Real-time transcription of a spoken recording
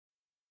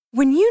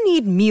When you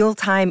need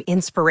mealtime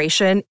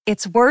inspiration,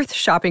 it's worth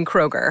shopping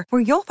Kroger,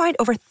 where you'll find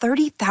over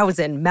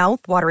 30,000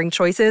 mouth-watering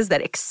choices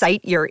that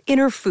excite your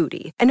inner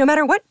foodie. And no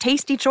matter what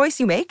tasty choice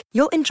you make,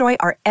 you'll enjoy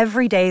our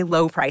everyday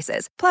low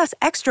prices, plus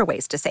extra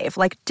ways to save,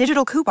 like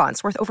digital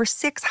coupons worth over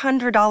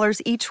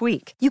 $600 each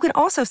week. You can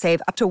also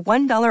save up to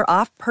 $1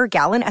 off per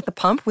gallon at the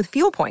pump with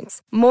fuel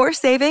points. More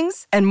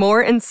savings and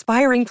more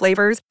inspiring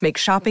flavors make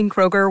shopping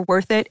Kroger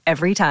worth it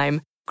every time.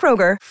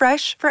 Kroger,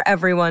 fresh for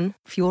everyone.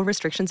 Fuel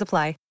restrictions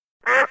apply.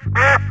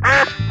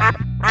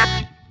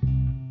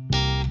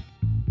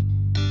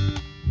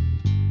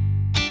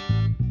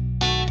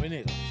 We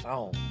need a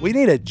song. We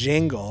need a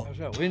jingle. That's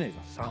right, we need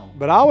a song.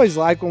 But I always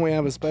like when we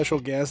have a special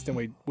guest and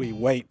we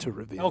wait to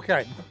reveal.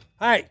 Okay.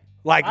 Hey.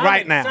 Like I'm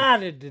right now.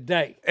 excited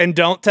today. And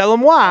don't tell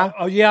them why.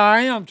 Oh, yeah,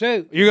 I am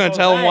too. You're going to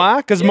tell them why?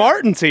 Because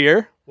Martin's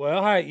here.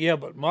 Well, hey, yeah,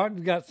 but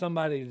Martin's got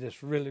somebody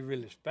that's really,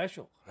 really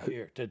special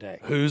here today.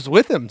 Who's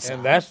with him?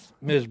 And that's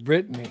Miss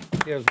Brittany,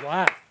 his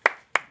wife.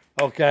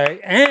 Okay,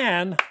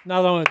 and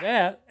not only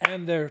that,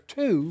 and there are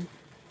two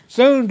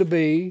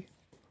soon-to-be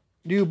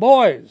new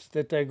boys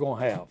that they're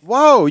going to have.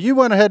 Whoa, you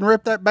went ahead and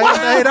ripped that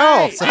Band-Aid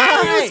off. It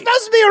was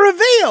supposed to be a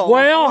reveal.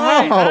 Well,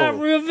 hey, I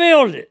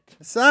revealed it.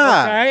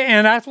 Okay,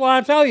 and that's why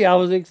I told you I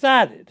was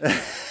excited.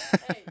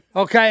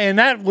 Okay,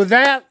 and with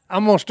that,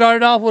 I'm going to start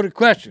it off with a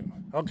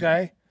question,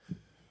 okay?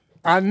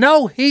 I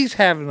know he's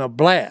having a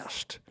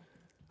blast,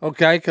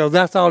 okay, because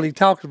that's all he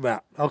talks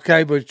about,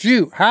 okay? But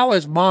how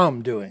is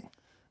Mom doing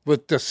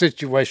with the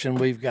situation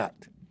we've got?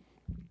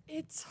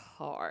 It's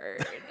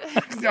hard.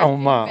 Oh,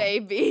 Mom.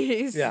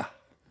 Babies. Yeah.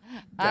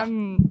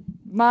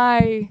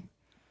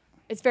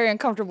 It's very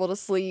uncomfortable to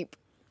sleep.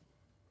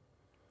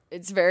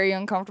 It's very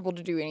uncomfortable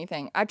to do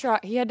anything.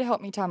 He had to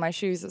help me tie my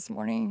shoes this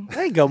morning.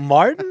 There you go,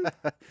 Martin.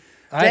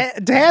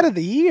 Dad of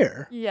the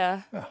year.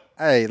 Yeah.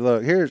 Hey,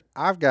 look,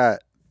 I've got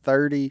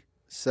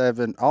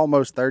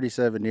almost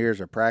 37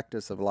 years of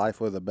practice of life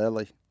with a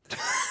belly.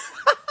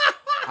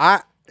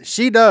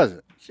 She does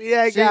it. She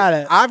ain't got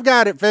it. I've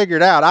got it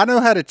figured out. I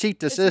know how to cheat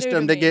the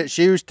system to get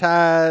shoes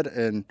tied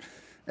and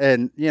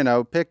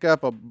pick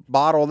up a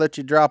bottle that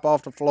you drop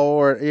off the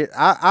floor.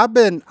 I've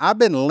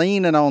been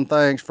leaning on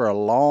things for a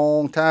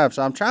long time,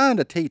 so I'm trying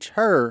to teach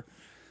her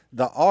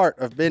the art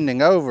of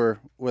bending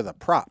over with a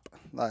prop.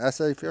 Like I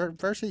say,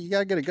 first you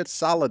gotta get a good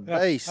solid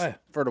base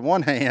for the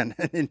one hand.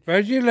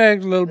 Spread your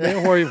legs a little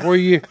bit where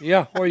you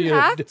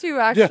have to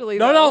actually.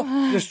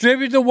 No,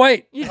 distribute the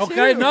weight.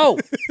 Okay, no.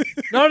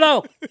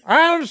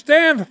 I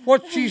understand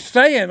what she's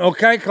saying.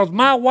 Okay, because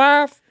my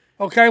wife.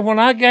 Okay, when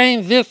I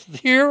gained this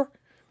here,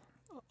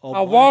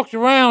 I walked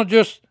around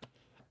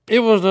it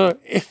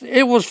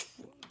was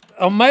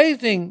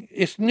amazing.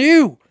 It's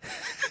new.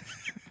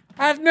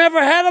 I've never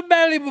had a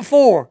belly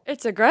before.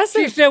 It's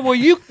aggressive. She said, well,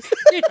 you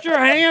get your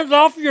hands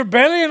off your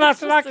belly. And I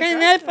said, I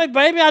can't have it,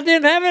 baby. I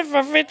didn't have it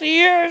for 50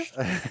 years.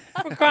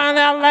 For crying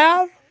out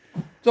loud.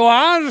 So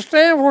I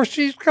understand where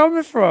she's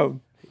coming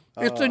from.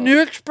 It's a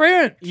new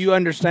experience. You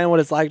understand what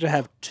it's like to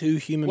have two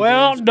human beings?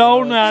 Well,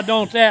 no, I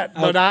don't that.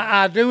 But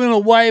I do in a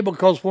way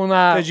because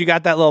because you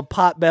got that little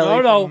pot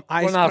belly.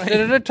 When I sit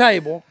at a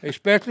table,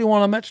 especially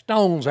when I'm at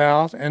Stone's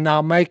house, and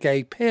I'll make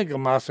a pig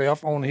of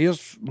myself on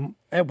his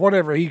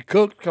whatever he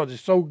cooked because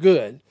it's so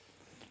good.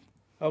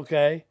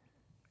 Okay,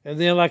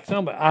 and then I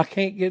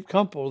can't get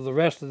comfortable the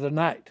rest of the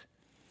night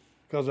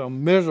because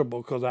I'm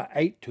miserable because I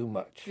ate too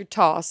much. You're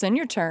tossing,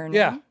 you're turning.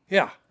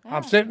 Yeah.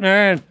 I'm sitting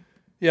there and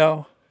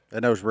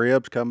And those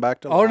ribs come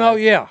back to life. Oh no,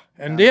 yeah.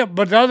 And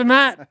but the other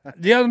night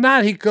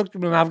he cooked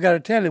them, and I've got to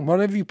tell him,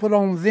 whatever you put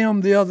on them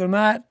the other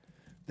night,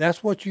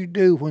 that's what you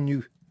do when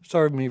you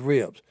serve me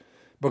ribs,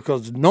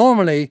 because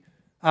normally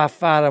I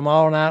fight them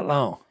all night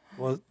long.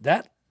 Well,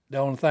 the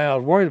only thing I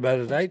was worried about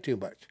is I ate too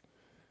much,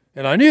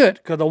 and I knew it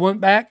because I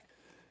went back.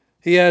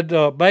 He had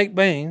baked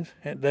beans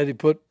that he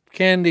put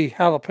candy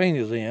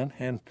jalapenos in,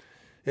 and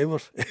it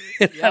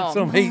had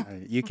some heat.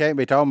 You can't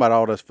be talking about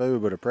all this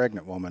food with a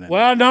pregnant woman in it.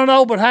 Well,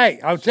 no, but hey,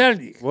 I'm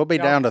telling you. We'll be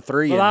down to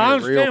 3 in But I here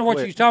understand real what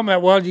quick. she's talking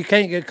about. Well, you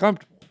can't get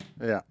comfortable.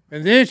 Yeah.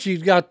 And then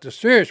she's got the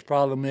serious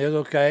problem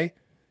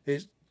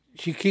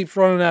she keeps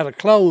running out of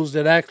clothes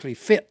that actually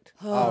fit.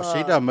 Oh,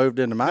 she done moved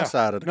into my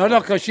side of the No,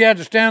 because she had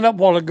to stand up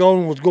while the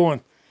golden was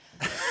going.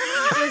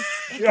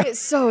 It's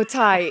so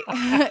tight.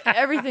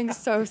 Everything's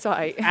so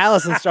tight.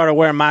 Allison started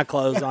wearing my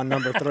clothes on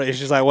number 3.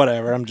 She's like,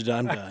 whatever, I'm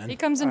done. He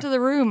comes into the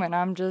room and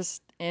I'm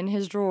just in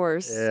his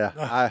drawers.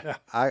 Yeah.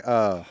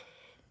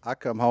 I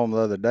come home the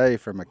other day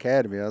from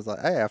Academy. I was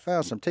like, hey, I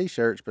found some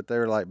T-shirts, but they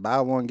were like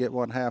buy one, get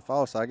one half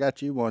off, so I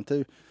got you one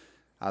too.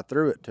 I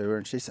threw it to her,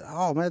 and she said,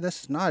 oh, man,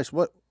 this is nice.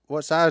 What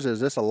size is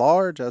this, a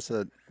large? I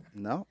said,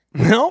 no.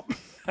 Nope.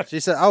 She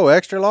said, oh,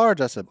 extra large?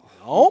 I said,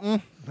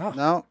 nope.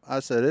 No.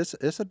 I said,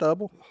 it's a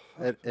double,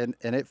 and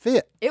it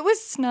fit. It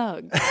was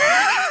snug.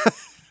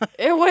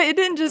 It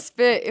didn't just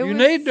fit. It was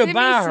need to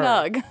buy her.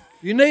 snug.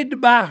 You need to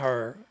buy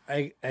her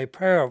a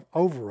pair of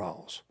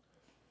overalls.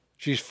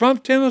 She's from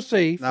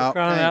Tennessee, for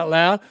crying out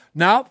loud.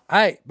 No,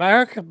 hey, buy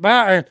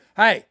her,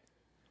 hey,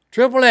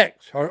 triple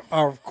X or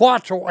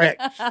Quattro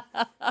X.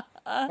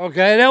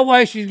 Okay, that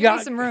way she's me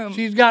got some room.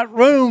 She's got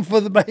room for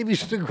the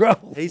babies to grow.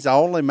 He's the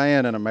only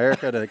man in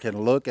America that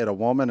can look at a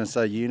woman and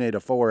say, "You need a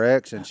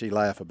 4X," and she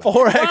laugh about it.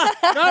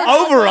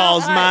 4X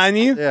overalls, mind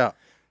you. Yeah.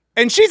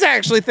 And she's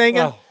actually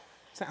thinking, Well,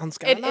 sounds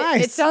kind It, of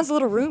nice. it sounds a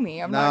little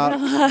roomy. I'm No. not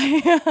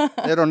gonna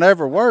lie. It'll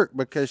never work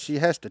because she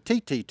has to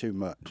TT too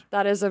much.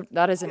 that is an.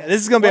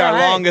 This is going to be our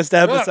Well, hey, longest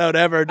look, episode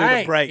ever due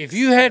hey, to breaks. if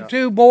you had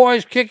two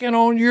boys kicking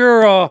on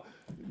your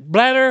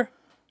bladder,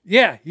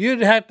 yeah,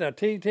 you'd have to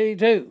TT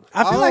too.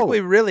 I feel like Oh. we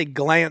really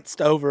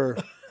glanced over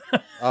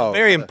Oh, a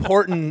very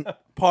important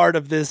part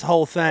of this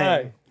whole thing.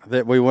 Hey,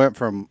 that we went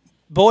from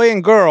Boy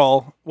and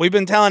girl, we've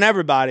been telling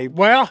everybody,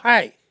 well,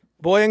 hey,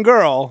 boy and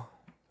girl.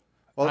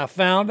 I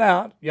found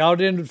out y'all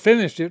didn't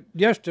finish it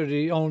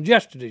yesterday on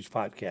yesterday's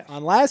podcast.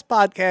 On last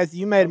podcast,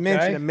 you made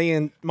mention Okay. of me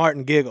and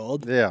Martin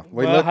giggled. yeah,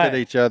 we Well, looked at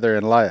hey. each other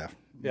and laughed.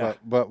 Yeah.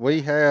 But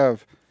we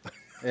have,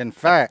 in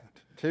fact,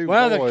 two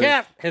Well, boys. the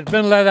cat has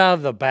been let out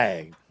of the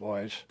bag,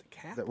 boys.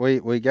 That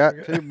we got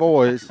two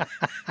boys.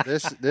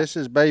 This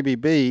is baby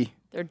B.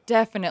 They're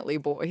definitely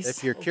boys.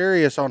 If you're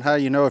curious on how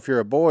you know if you're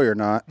a boy or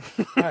not,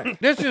 Hey,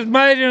 this is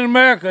made in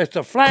America. It's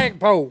a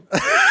flagpole.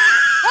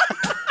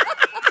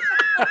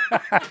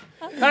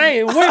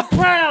 Hey, we're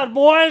proud,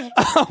 boys.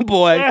 Oh,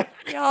 boy.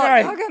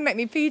 y'all gonna make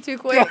me pee too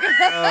quick.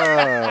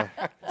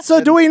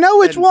 So do we know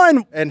which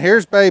one? and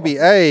here's baby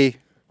A,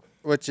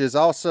 which is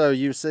also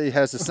you see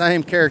has the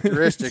same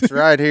characteristics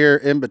right here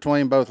in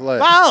between both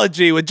legs.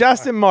 Biology with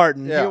Justin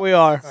Martin. Yeah. Here we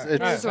are.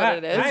 That's what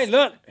it is. Hey,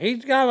 look,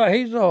 he's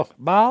a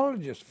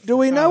biologist. Do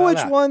we know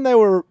which one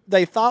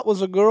they thought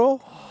was a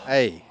girl?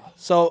 A.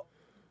 So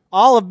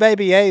all of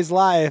baby A's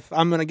life,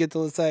 I'm going to get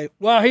to say,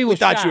 Well, he was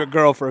thought shy. you were a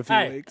girl for a few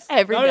Hey. weeks.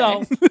 Every day.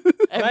 Hold on.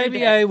 Every Baby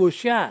day. A was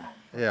shy.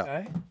 Yeah.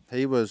 Okay.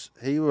 He was.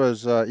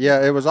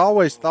 Yeah, it was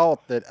always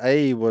thought that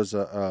A was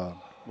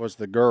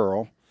the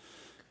girl.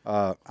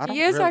 I don't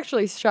He is really-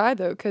 actually shy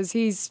though, because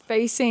he's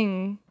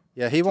facing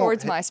Yeah, he won't.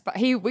 towards my spot.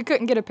 We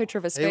couldn't get a picture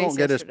of his He face. won't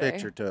get his yesterday.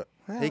 picture took.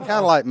 He kind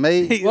of like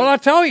me. Well, I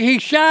told you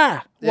he's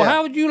shy. Well, Yeah.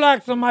 how would you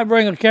like somebody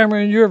bring a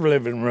camera in your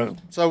living room?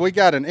 So we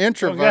got an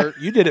introvert.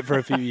 You did it for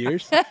a few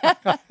years.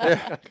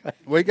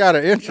 We got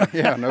an introvert.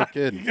 Yeah, no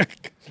kidding.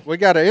 We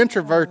got an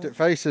introvert that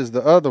faces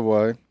the other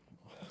way.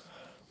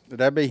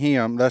 That'd be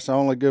him. That's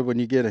only good when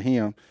you get a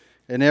him.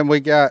 And then we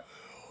got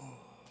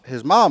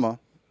his mama,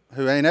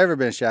 who ain't ever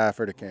been shy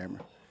for the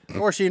camera. Of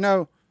course, you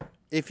know,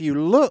 if you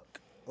look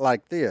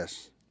like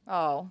this,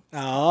 Oh,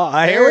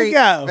 Oh, here we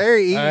go.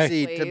 very Hey.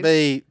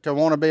 easy to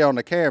want to be on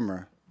the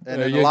camera and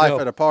There in the you life go.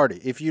 at a party.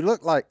 If you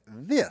look like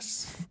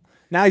this,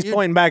 Now he's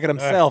pointing back at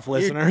himself, you-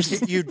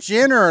 listeners. you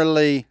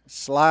generally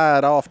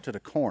slide off to the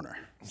corner.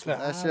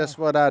 That's just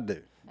what I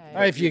do.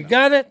 Hey, if you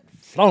got it,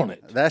 flown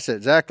it. That's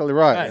exactly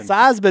right. Hey.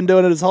 Si's been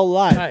doing it his whole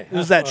life. Hey, it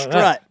was that that's-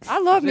 strut. I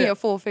love me it. a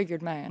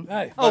full-figured man.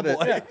 Hey, Oh,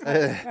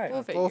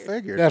 boy. Full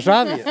figure. that's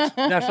obvious.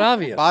 That's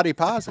obvious. Body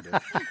positive,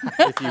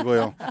 if you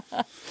will.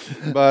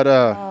 But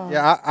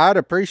yeah, I'd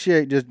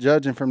appreciate just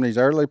judging from these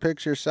early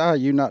pictures, Si,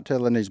 you not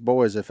telling these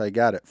boys if they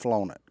got it,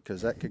 flown it,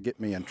 because that could get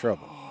me in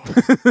trouble.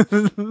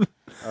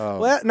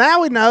 Well,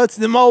 now we know it's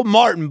them old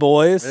Martin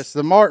boys. It's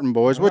the Martin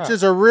boys, which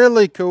is a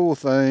really cool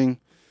thing.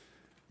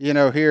 You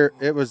know, here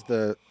it was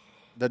the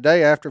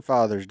day after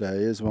Father's Day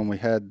is when we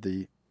had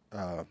the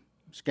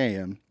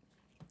scan,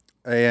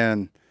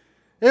 and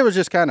it was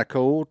just kind of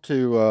cool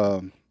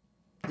to,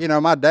 you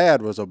know, my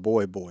dad was a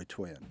boy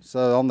twin,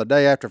 so on the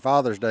day after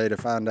Father's Day to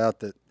find out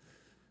that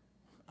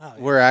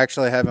we're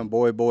actually having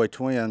boy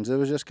twins, it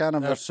was just kind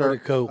of That's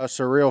pretty cool. a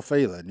surreal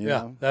feeling. You Yeah,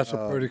 know? that's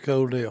a pretty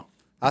cool deal.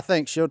 I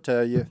think she'll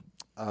tell you.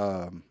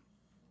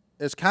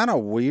 It's kind of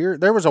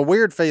weird. There was a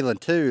weird feeling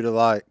too, to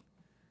like,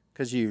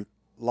 because you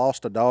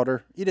lost a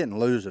daughter. You didn't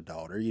lose a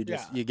daughter. You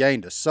just you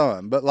gained a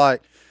son. But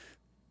like,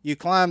 you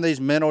climb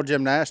these mental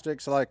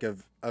gymnastics, like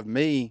of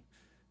me.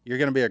 You're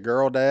gonna be a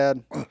girl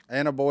dad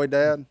and a boy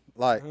dad.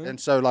 Like, and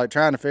so like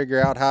trying to figure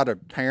out how to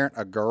parent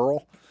a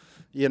girl.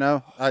 You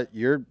know,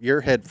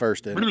 you're head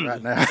first in it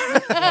right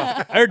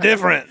now. They're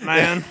different,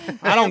 man.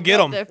 I don't get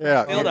them.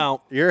 Yeah, Still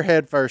don't. You're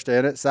head first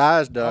in it.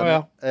 Si's done Oh, yeah.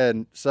 it,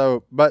 and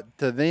so, but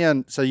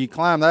so you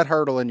climb that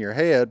hurdle in your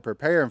head,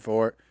 preparing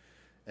for it,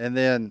 and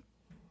then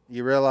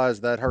you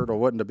realize that hurdle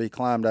wasn't to be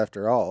climbed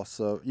after all.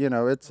 So you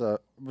know, it's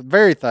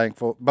very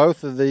thankful.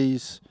 Both of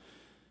these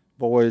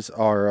boys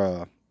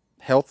are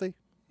healthy,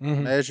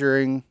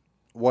 measuring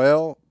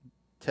well.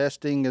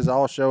 Testing is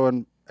all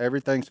showing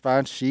everything's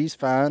fine. She's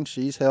fine.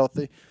 She's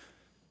healthy.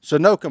 So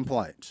no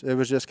complaints. It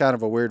was just kind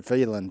of a weird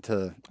feeling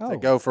to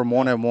go from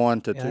 1 and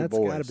 1 to 2 that's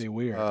boys. gotta be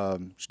weird.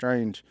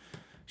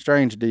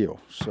 Strange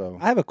deal. So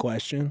I have a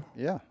question.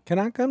 yeah. Can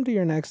I come to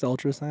your next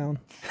ultrasound?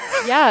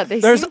 Yeah, they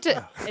There's- seem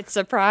to. It's a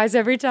surprise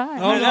every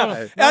time. Oh, no.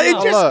 It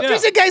look.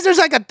 just in case there's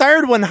like a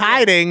third one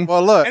hiding.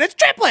 Well, look. And it's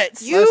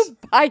triplets. You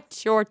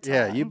bite your tongue.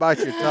 Yeah, you bite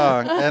your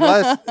tongue. And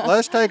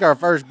let's take our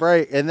first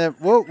break, and then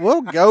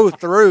we'll go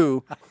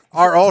through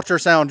our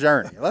ultrasound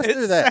journey. Let's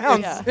do that.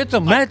 sounds Yeah. It's a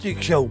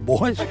magic show,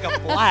 boys. like a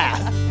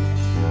blast.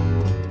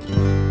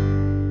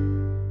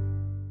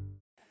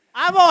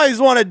 I've always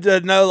wanted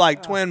to know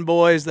like twin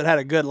boys that had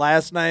a good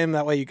last name.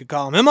 That way you could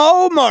call them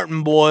old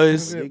Martin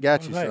boys. You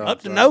got you some.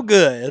 Up to no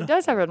good. It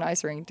does have a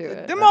nice ring to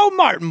it. Them old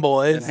Martin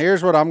boys. And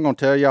here's what I'm going to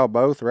tell y'all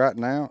both right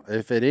now.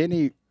 If at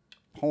any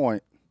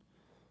point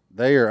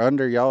they are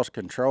under y'all's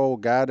control,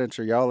 guidance,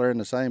 or y'all are in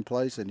the same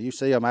place and you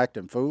see them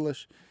acting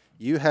foolish,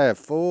 you have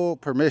full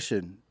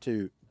permission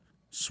to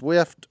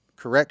swift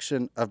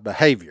correction of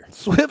behavior.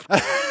 Swift.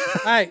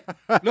 Hey,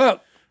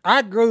 look,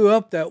 I grew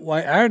up that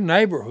way. Our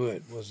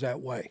neighborhood was that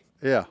way.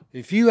 Yeah.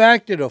 If you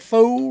acted a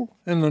fool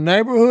in the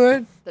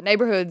neighborhood, The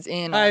neighborhood's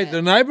in. hey, on it.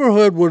 the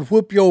neighborhood would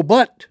whoop your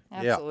butt.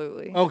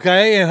 Absolutely.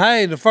 Okay, and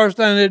hey, the first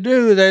thing they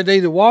do, they'd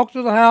either walk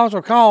to the house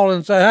or call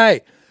and say,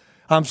 hey,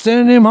 I'm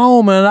sending him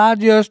home and I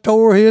just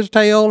tore his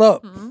tail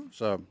up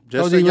So because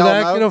just so he was y'all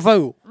acting know, a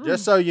fool.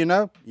 just so you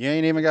know, you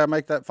ain't even got to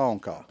make that phone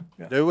call.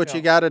 Do what you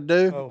got to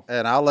do,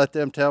 and I'll let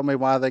them tell me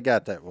why they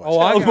got that way.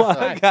 Oh, I,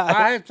 my God.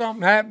 I had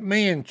something happen to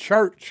me in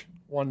church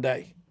one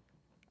day.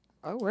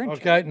 Oh, we're in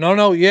Okay,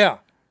 no, yeah.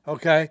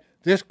 Okay,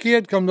 this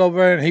kid comes over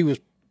there and he was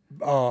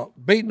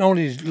beating on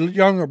his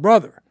younger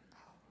brother.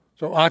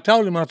 So I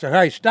told him, I said,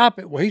 hey, stop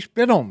it. Well, he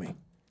spit on me.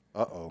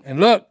 Uh-oh. And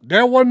look,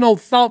 there wasn't no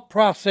thought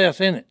process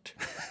in it.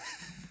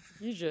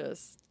 You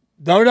just.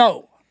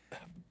 No.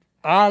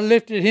 I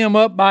lifted him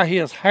up by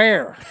his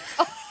hair.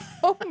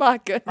 Oh my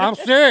goodness. I'm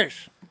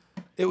serious.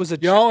 It was a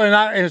And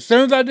as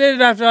soon as I did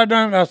it, after I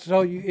done it, I said,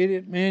 oh, you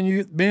idiot, me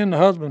and the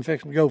husband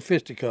fixing to go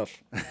fisticuffs.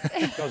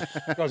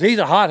 Because he's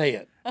a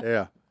hothead.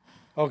 Yeah.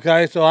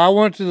 Okay, so I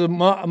went to the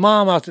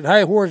mom. I said,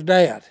 hey, where's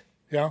Dad?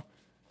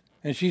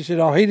 And she said,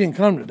 oh, he didn't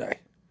come today.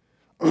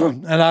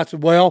 And I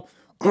said, well,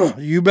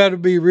 you better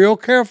be real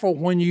careful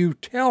when you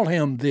tell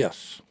him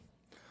this.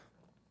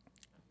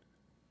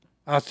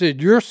 I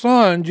said, your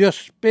son just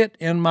spit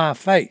in my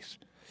face.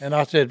 And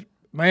I said,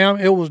 ma'am,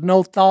 it was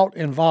no thought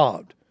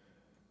involved.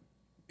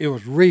 It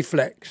was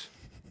reflex.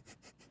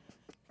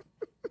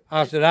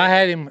 I said, I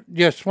had him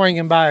just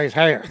swinging by his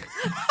hair.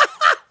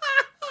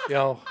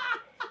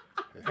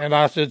 And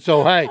I said,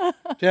 so, hey,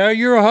 tell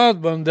your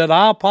husband that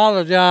I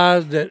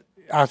apologize.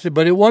 I said,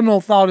 but it wasn't no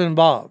thought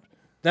involved.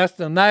 That's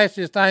the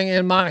nicest thing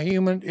in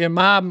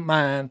my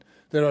mind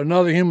that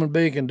another human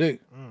being can do.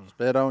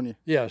 Spit on you?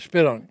 Yeah,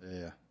 spit on you.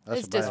 Yeah.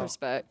 That's It's bad.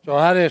 disrespect. So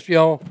I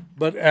just,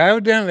 but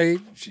evidently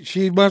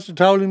she must have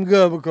told him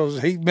good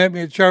because he met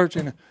me at church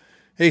and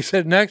he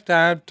said, next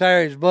time,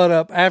 tear his butt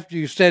up after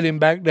you set him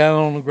back down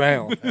on the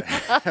ground.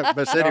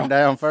 But sit him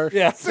down first.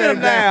 Yeah, Sit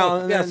him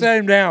down. Yeah, set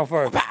him down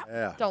first.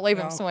 Yeah. Don't leave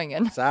him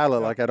swinging. So I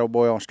look like that old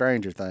boy on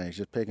Stranger Things,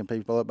 just picking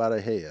people up by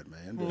their head,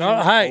 man. Just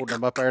No, hey, holding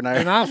them up there in the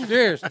and air. I'm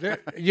serious.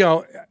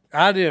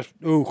 I just,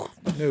 no.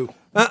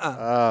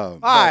 All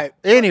right.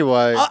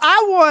 Anyway,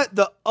 I want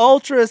the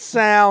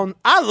ultrasound.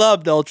 I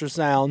loved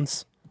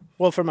ultrasounds.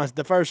 Well, for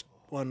the first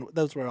one,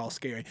 those were all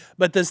scary.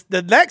 But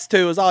the next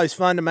two is always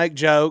fun to make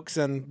jokes,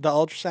 and the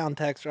ultrasound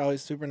texts are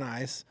always super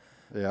nice.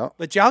 yeah.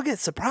 But y'all get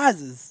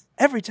surprises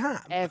every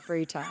time.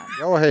 Every time.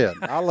 Go ahead.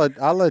 I'll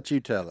let you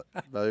tell it,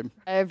 babe.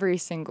 Every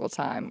single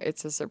time.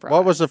 It's a surprise.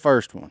 What was the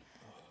first one?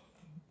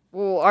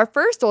 Well, our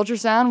first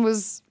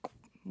ultrasound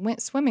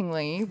went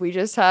swimmingly. We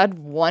just had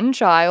one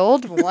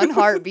child, one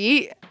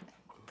heartbeat.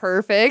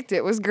 Perfect.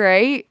 It was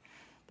great.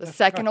 The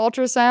second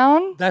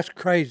ultrasound, That's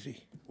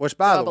crazy. Which,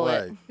 by Double the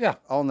it. way, Yeah.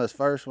 on this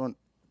first one,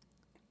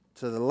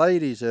 to the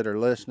ladies that are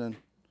listening,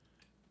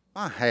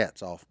 my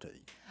hat's off to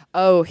you.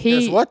 oh,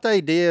 Because he. what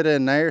they did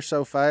in there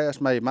so fast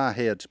made my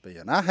head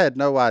spin. I had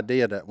no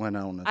idea that went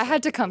on. I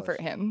had to comfort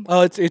him.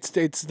 Oh, it's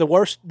the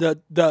worst.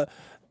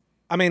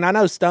 I mean, I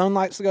know Stone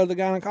likes to go to the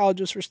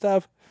gynecologist for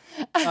stuff,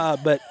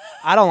 but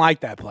I don't like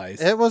that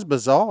place. It was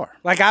bizarre.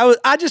 Like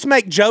I just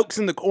make jokes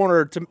in the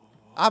corner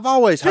I've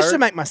always just heard to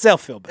make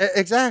myself feel better.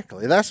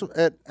 Exactly. That's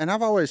it. And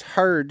I've always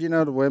heard,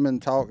 the women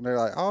talking. They're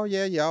like, "Oh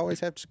yeah, you always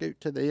have to scoot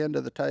to the end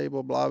of the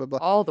table." Blah blah blah.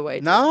 All the way.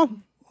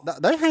 No,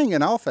 they're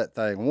hanging off that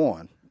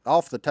thing.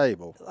 Off the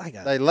table. Like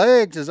a- Their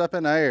legs is up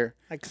in the air,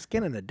 Like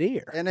skinning a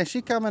deer. and then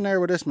she come in there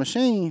with this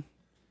machine,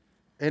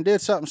 and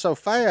did something so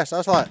fast. I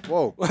was like,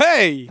 "Whoa,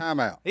 Hey, time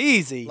out!"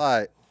 easy.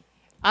 Like,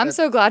 I'm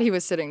so glad he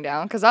was sitting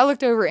down because I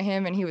looked over at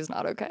him and he was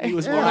not okay. He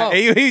was Yeah.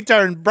 white. He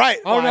turned bright.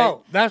 Oh, white.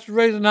 no. That's the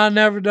reason I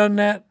never done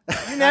that.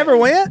 You never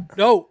went?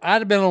 No, I'd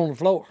have been on the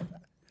floor.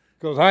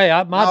 Because, hey,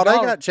 my oh, daughter.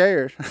 they got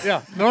chairs.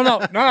 Yeah. No.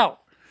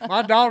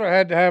 My daughter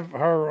had to have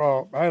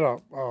her, had a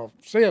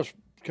cyst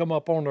come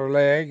up on her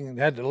leg and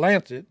had to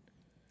lance it.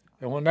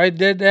 And when they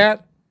did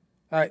that,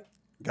 hey,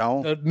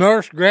 Gone. the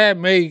nurse grabbed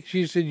me.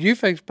 She said, you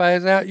fix to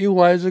pass out. You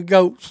ways of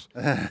goats.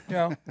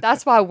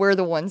 That's why we're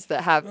the ones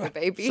that have the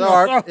baby.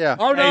 So, yeah.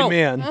 Oh, no.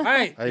 Amen.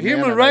 Hey, the Amen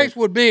human and race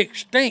would be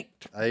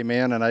extinct.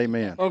 Amen and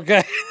amen.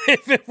 Okay,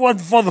 if it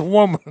wasn't for the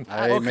woman.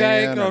 Amen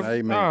Okay, and 'cause,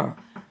 amen.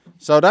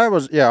 So that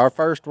was our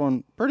first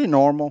one. Pretty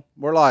normal.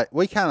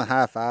 We kind of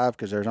high five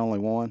because there's only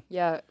one.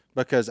 Yeah.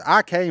 Because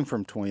I came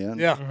from twins.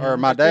 Yeah. Or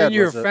my It's dad in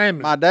your was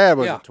family. My dad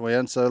was Yeah. a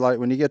twin. So like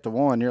when you get to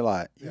one, you're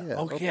like, yeah,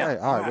 Oh, okay, yeah.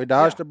 all right, we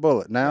dodged a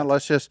bullet. Now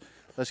let's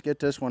get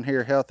this one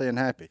here healthy and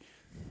happy.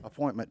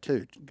 Appointment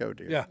 2. Go,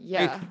 dear. Yeah.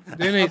 Yeah.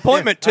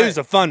 Appointment 2 is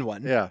a fun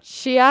one. Yeah.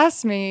 She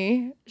asked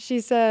me, she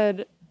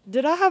said,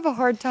 did I have a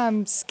hard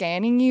time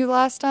scanning you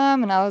last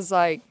time? And I was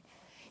like,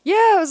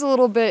 yeah, it was a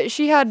little bit.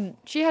 She had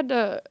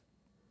to,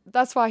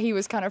 that's why he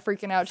was kind of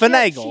freaking out.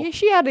 Finagle.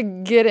 She had to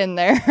get in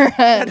there.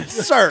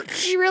 Search.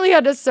 She really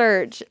had to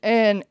search.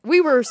 And we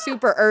were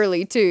super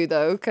early too,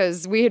 though,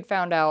 because we had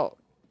found out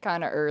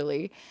kind of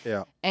early.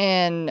 Yeah.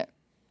 And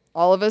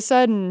all of a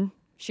sudden,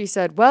 she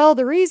said, well,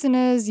 the reason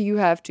is you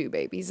have 2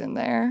 babies in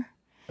there.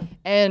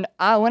 And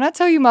when I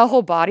tell you my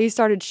whole body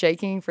started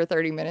shaking for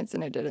 30 minutes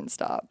and it didn't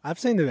stop. I've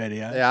seen the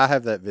video. Yeah, I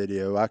have that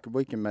video.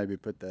 We can maybe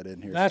put that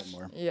in here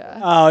somewhere. Yeah.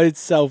 Oh, it's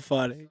so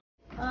funny.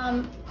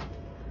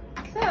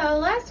 So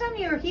last time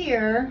you were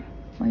here,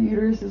 My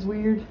uterus is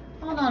weird.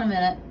 hold on a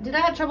minute. Did I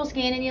have trouble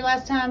scanning you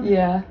last time?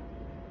 Yeah.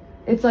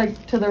 It's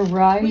like to the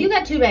right. Well, you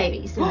got 2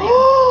 babies in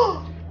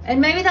there. And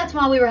maybe that's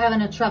why we were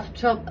having a tough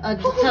time. I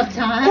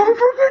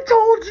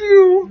told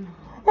you.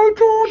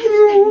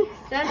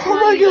 That's Oh why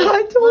my God,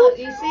 I told look,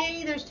 you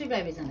see, there's 2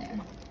 babies in there.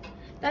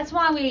 That's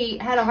why we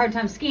had a hard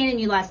time scanning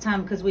you last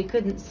time, because we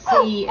couldn't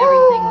see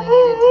everything we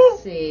needed to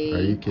see.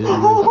 Are you kidding me?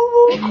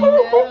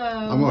 No.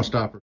 I'm gonna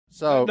stop her.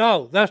 So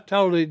No, that's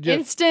totally just.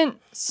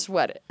 Instant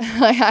sweat it.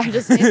 Like I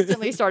just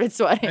instantly started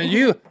sweating. And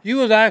you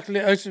was actually,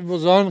 it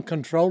was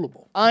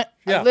uncontrollable. I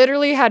Yeah.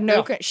 literally had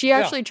no. Yeah. She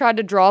actually tried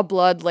to draw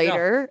blood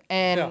later,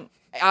 and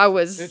Yeah. I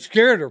was. It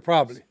scared her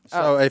probably.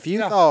 if you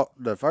thought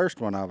the first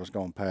one I was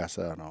going to pass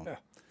out on,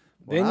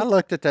 when I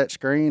looked at that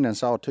screen and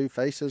saw 2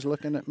 faces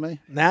looking at me,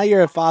 Now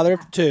you're a father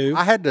of 2.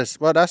 I had to.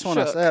 Well, that's when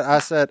Shook. I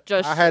said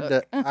Just I had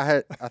shook.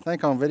 to. I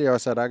think on video I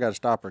said I got to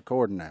stop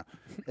recording now.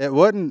 It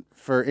wasn't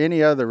for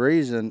any other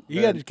reason.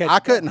 You than had to catch I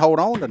the couldn't hold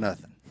on to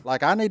nothing.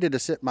 Like I needed to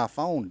sit my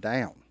phone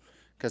down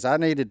because I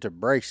needed to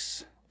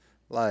brace.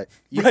 Like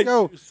you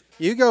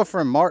go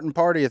from Martin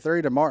Party of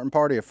 3 to Martin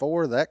Party of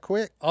 4 that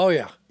quick. Oh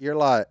yeah, You're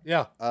like,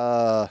 yeah,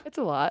 It's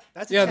a lot.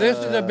 yeah. This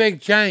is a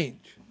big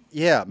change.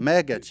 yeah,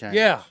 mega change.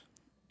 Yeah,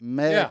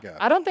 mega.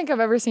 I don't think I've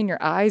ever seen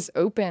your eyes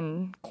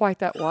open quite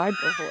that wide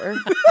before.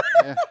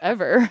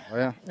 Ever.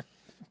 Well,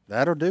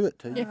 that'll do it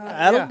to you.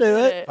 That'll do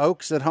it.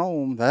 Folks at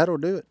home, that'll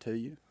do it to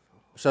you.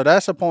 So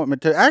that's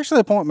appointment 2.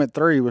 Actually, appointment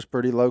 3 was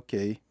pretty low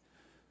key.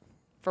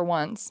 For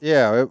once.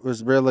 Yeah, it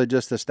was really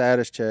just a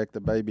status check. The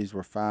babies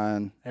were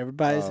fine.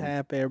 Everybody's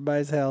happy.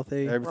 Everybody's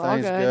healthy.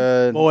 Everything's good.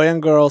 good. Boy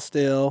and girl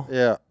still.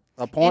 Yeah.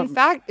 In Appointment.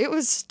 fact, it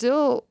was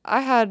still, I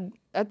had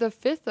at the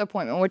 5th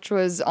appointment, which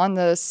was on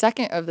the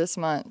 2nd of this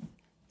month,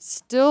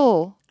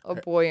 still a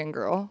boy and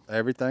girl.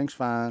 Everything's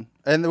fine.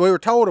 And we were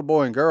told a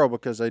boy and girl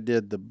because they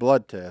did the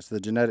blood test, the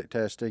genetic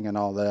testing and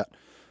all that.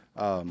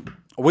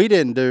 We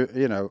didn't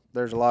do,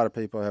 there's a lot of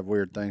people who have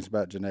weird things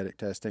about genetic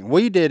testing.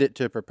 We did it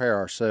to prepare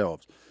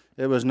ourselves.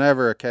 It was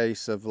never a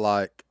case of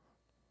like,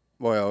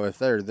 well, if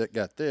they're that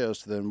got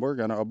this, then we're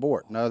going to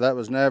abort. No, that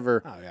was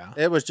never. Oh, yeah.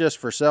 It was just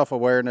for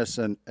self-awareness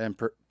and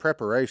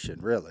preparation,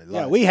 really.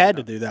 Yeah, Like, we had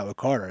to do that with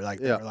Carter. Like,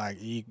 they Yeah. were like,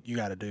 you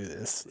got to do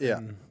this. Yeah.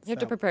 And You have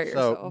to prepare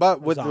So, yourself.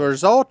 but with the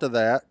result of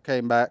that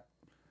came back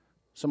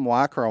some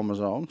Y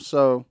chromosomes.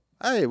 So,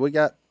 hey, we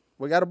got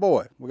a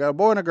boy. We got a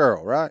boy and a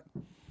girl, right?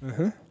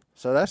 Mm-hmm.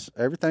 So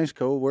everything's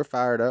cool. We're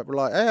fired up. We're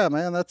like, yeah,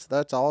 man,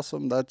 that's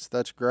awesome.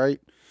 That's great.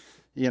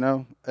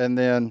 And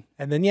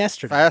then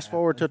yesterday. fast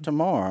forward to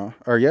tomorrow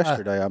or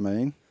yesterday, I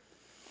mean.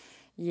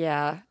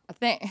 Yeah, I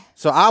think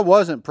So I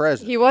wasn't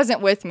present. he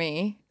wasn't with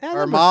me. And Her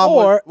number mom,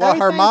 4, her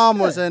everything's mom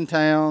good. was in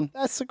town.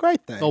 That's a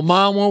great thing. So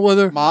mom went with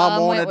her. Mom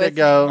Mom wanted went to with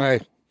go. Hey,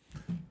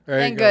 there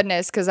Thank you go.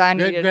 goodness, because I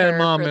needed her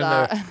grandmom for in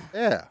that.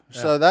 Yeah.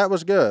 So that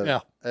was good. Yeah.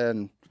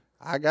 And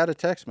I got a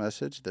text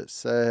message that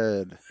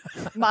said,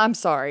 I'm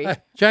sorry. Hey,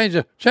 change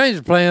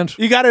the plans.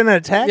 You got in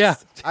a text?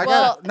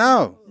 Yeah.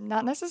 no,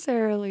 Not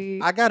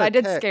necessarily. I got but a I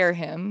did text. scare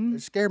him.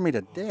 it scared me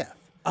to death.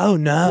 Oh,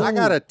 no. I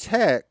got a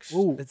text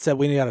It said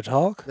we got to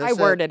talk? that I said-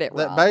 worded it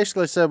that wrong.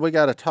 basically said we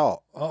got to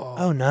talk.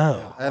 Oh,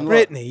 no. And look,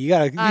 Brittany, you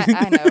got to.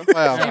 I know.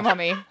 Well, Shame on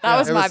me. That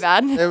was it my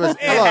bad. It was.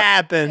 It look,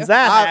 happens.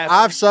 That happens.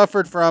 I've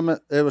suffered from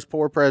it. It was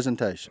poor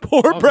presentation.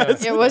 Poor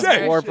presentation. It was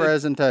very- Poor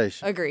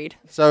presentation. Agreed.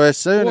 So as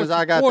soon as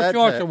I got Poor that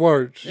choice text, of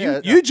words. yeah,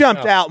 You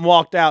jumped out and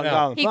walked out and Yeah.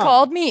 got on the He phone.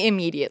 called me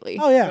immediately.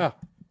 Oh, yeah.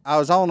 I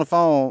was on the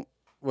phone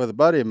with a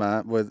buddy of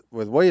mine, with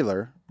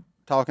Wheeler,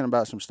 talking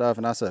about some stuff,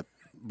 and I said,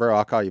 bro,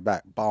 I'll call you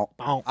back. Bonk.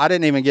 Bonk. I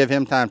didn't even give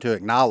him time to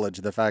acknowledge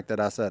the fact that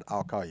I said,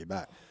 I'll call you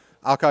back.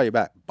 I'll call you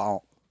back.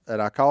 Bonk.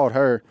 And I called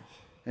her,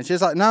 and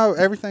she's like, no,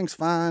 everything's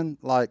fine.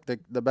 Like,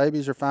 the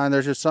babies are fine.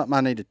 There's just something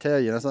I need to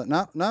tell you. And I was like,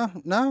 no.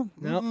 Nope.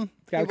 He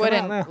Gotta come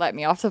wouldn't out now. let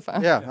me off the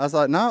phone. Yeah. I was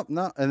like, no.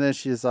 And then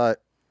she's like,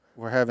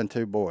 we're having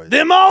 2 boys.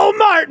 Them old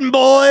Martin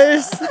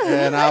boys.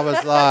 And I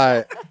was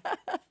like,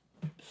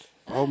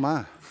 oh,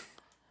 my.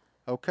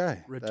 Okay.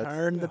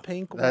 Return the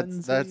pink That's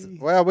onesie.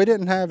 well, we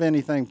didn't have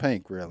anything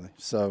pink really.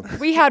 So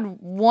We had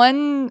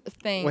one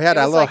thing. we had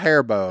it a was little like-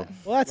 hair bow.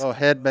 Well, that's- little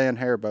headband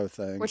hair bow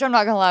thing. Which I'm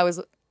not going to lie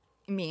was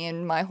me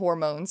and my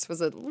hormones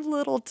was a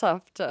little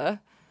tough to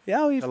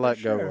Yeah, we to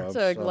let go of.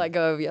 To so. let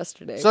go of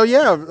yesterday. So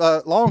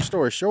yeah, long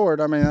story short,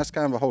 I mean that's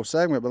kind of a whole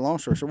segment, but long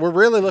story short, we're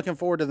really looking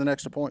forward to the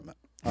next appointment.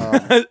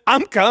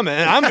 I'm coming.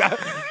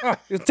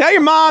 Tell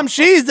your mom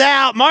she's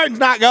out. Martin's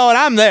not going.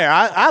 I'm there.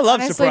 I love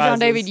Honestly, surprises. John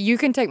David, you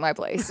can take my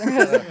place.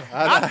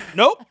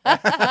 Nope.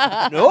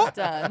 Nope.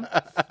 Done.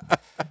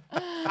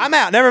 I'm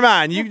out. Never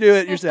mind. You do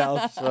it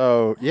yourself.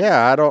 So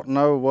yeah, I don't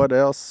know what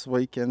else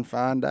we can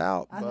find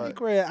out, but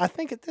I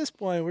think at this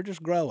point we're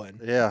just growing.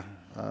 yeah,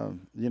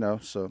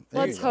 So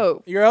there Let's you go.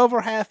 hope. You're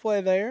over halfway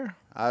there.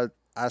 I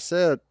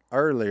said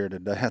earlier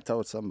today, I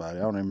told somebody,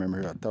 I don't even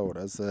remember who I told.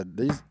 I said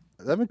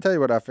let me tell you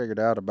what I figured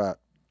out about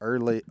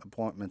early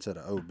appointments at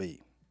an OB.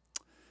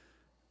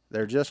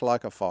 They're just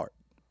like a fart.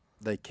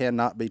 They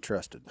cannot be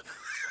trusted.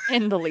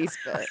 In the least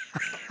bit.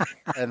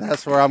 And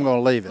that's where I'm going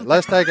to leave it.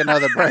 Let's take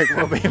another break.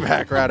 We'll be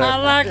back right I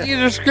after. like your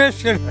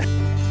description.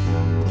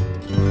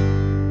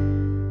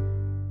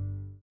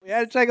 We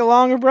had to take a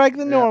longer break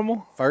than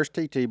normal. First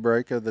TT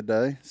break of the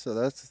day. So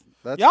that's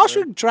Y'all good.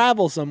 should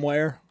travel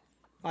somewhere.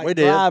 Like We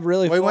did. drive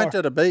really we far. went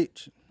to the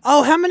beach.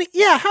 Oh, how many?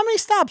 Yeah, how many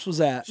stops was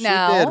that? She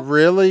No. did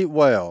really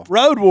well.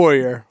 Road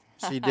Warrior.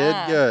 She did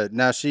good.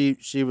 Now she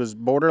was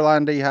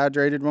borderline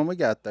dehydrated when we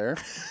got there.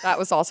 That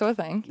was also a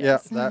thing. Yeah,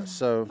 that's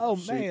so. Oh,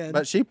 she- man.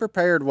 But she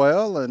prepared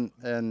well,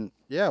 and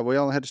yeah, we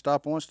only had to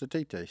stop once to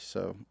TT.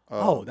 So.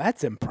 Oh,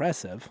 that's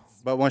impressive.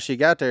 But when she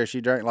got there,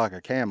 she drank like a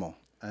camel,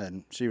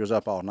 and she was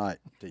up all night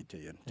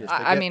TTing. Just to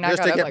I get- mean, I just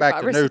got to up get like back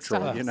 5 to or 6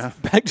 neutral, times.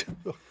 Back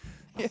to.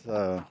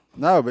 So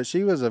no, but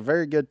she was a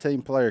very good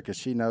team player because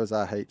she knows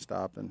I hate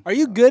stopping. Are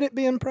you good at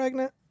being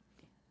pregnant,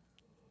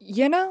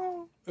 You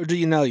know, or do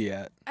you know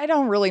yet? I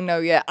don't really know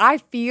yet. I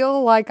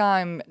feel like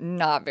I'm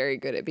not very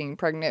good at being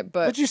pregnant,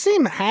 but But you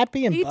seem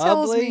happy and he bubbly.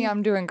 tells me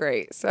I'm doing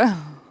great. So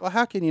Well,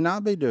 how can you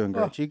not be doing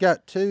great? You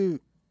got two.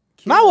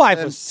 Kids My wife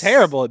and was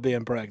terrible at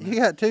being pregnant. You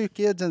got 2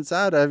 kids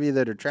inside of you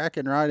that are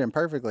tracking right and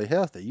perfectly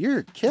healthy.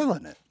 You're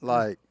killing it.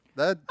 Like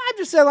that. I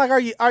just said, like,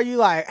 are you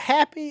like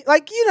happy?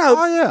 Like, you know,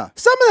 Oh yeah.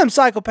 some of them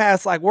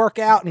psychopaths like work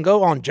out and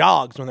go on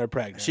jogs when they're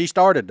pregnant. She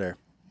started there.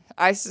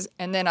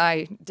 and then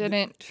I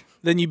didn't.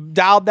 Then you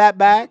dialed that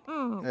back.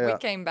 We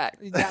came back.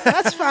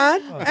 That's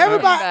fine. Came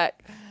Everybody,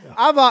 back.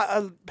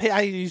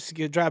 I used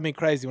to drive me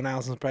crazy when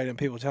Allison was pregnant.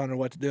 People telling her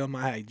what to do. I'm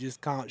like, hey,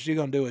 just calm. She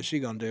gonna do what she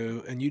gonna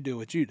do, and you do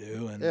what you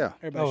do. And Yeah.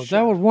 everybody Oh, shut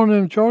that was one of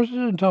them choices,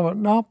 and talking about,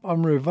 nope,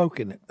 I'm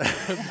revoking it.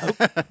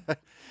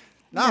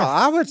 No,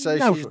 I would say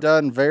No, she's sir.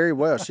 done very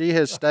well. She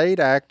has stayed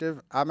active.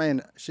 I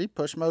mean, she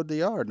push mowed the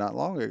yard not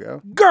long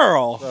ago.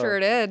 girl. Sure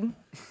did.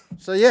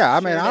 So yeah, I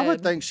mean, Sure I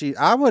would did. think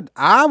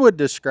I would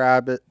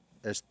describe it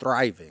as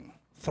thriving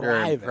during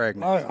Thriving.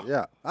 pregnancy. Oh,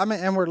 Yeah, I mean,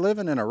 and we're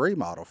living in a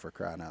remodel for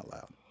crying out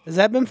loud. Has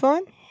that been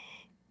fun?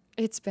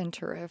 It's been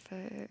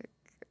terrific.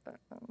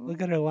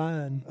 Look at her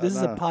lying. This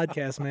is a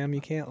podcast, ma'am. You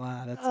can't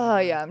lie. That's Oh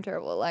yeah, I'm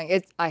terrible at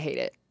lying. I hate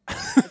it.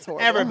 It's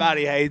horrible.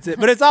 everybody hates it,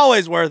 but it's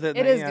always worth it.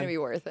 It is going to be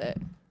worth it.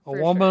 A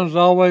for woman's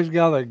always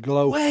got a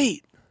glow,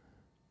 Wait.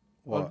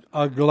 What?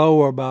 a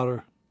glow about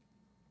her.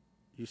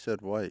 You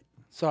said wait.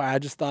 Sorry, I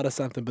just thought of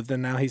something, but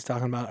then now he's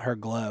talking about her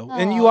glow,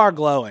 and you are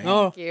glowing.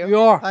 Oh, you. you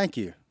are. Thank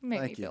you. Make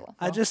Thank me you. feel.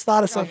 I just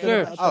thought of something.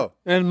 sure. about- Oh,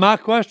 And my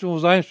question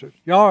was answered.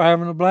 Y'all are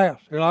having a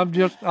blast. And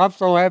I'm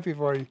so happy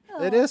for you.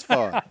 it is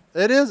fun.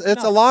 It is.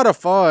 It's a lot of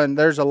fun.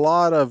 There's a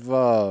lot of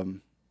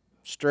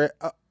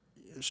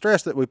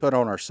stress that we put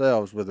on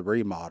ourselves with the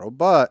remodel,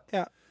 but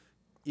Yeah.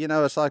 you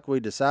know, it's like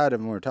we decided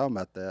when we were talking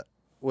about that.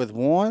 With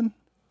one,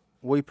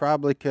 we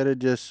probably could have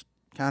just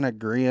kind of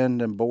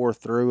grinned and bore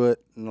through it,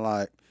 and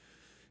like,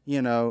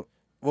 you know,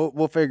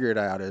 we'll figure it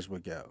out as we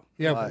go.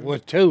 Yeah, Like, but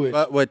with 2,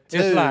 but with two,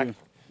 it's like,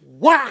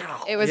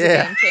 wow. It was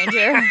Yeah. a game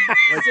changer.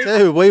 with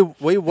two,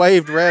 we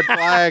waved red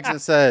flags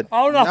and said,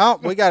 Oh, no.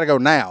 we got to go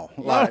now.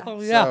 Like,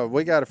 yeah. so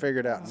we got to figure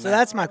it out. So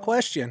that's my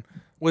question.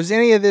 Was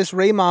any of this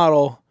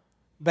remodel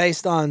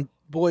based on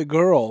boy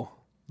girl?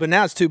 But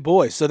now it's 2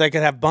 boys, so they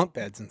could have bunk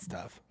beds and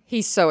stuff.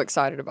 He's so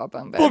excited about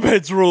bunk Bunk beds.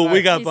 beds rule.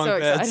 We got He's bunk so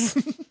beds.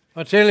 excited.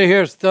 Until he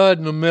hears thud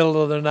in the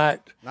middle of the night.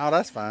 No,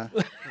 that's fine.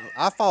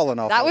 I've fallen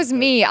off. That those was beds.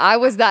 me. I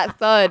was that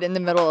thud in the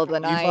middle of the You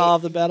night. fall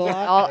off the bed a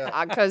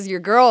lot. Because your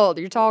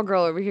tall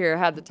girl over here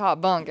had the top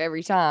bunk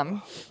every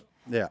time.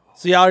 Yeah.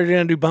 So y'all are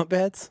gonna do bunk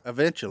beds?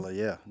 Eventually,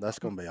 yeah. That's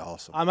going to be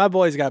awesome. My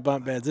boys got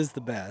bunk beds. It's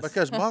the best.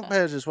 Because bunk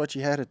beds is what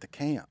you had at the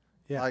camp.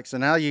 Yeah. Like, so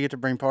now you get to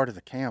bring part of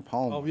the camp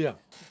home. Oh, yeah.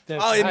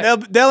 Oh,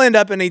 and they'll end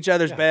up in each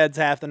other's beds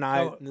half the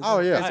night. Oh,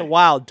 yeah. It's a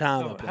wild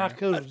time Oh, up how there.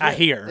 cool is I that?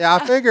 hear. Yeah,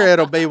 I figure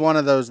it'll be one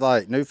of those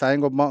like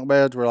newfangled bunk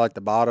beds where like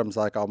the bottom's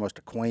like almost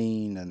a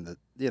queen and the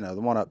the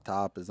one up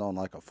top is on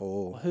like a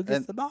full. Who gets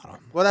and- the bottom?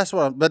 Well, that's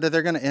what. But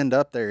they're going to end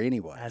up there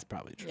anyway. That's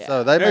probably true.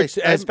 So they They're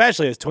may,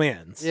 especially as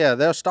twins. yeah,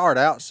 they'll start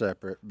out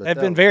separate, but They've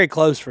been very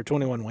close for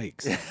 21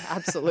 weeks.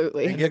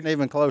 Absolutely. getting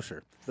even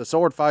closer. The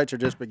sword fights are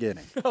just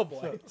beginning. Oh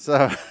boy.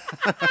 So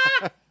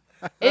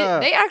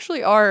They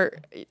actually are.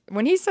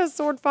 When he says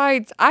sword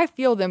fights, I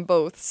feel them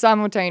both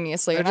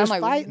simultaneously. And I'm just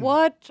like, fighting.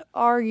 what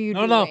are you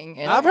No, no. doing?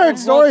 And I've heard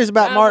stories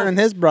about Martin and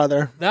his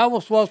brother. That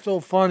was what's so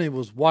funny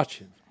was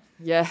watching.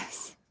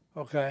 Yes.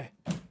 Okay.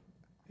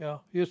 Yeah,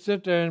 you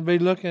sit there and be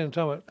looking and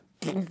tell me.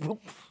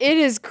 It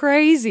is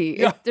crazy.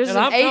 Yeah, There's and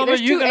I'm telling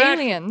there's you, you two could act-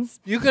 aliens.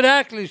 You could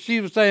actually,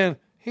 she was saying,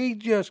 he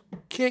just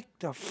kicked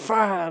the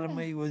fire out of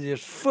me with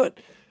his foot.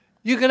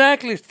 You could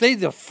actually see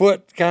the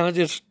foot kind of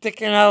just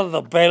sticking out of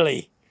the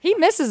belly. He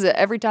misses it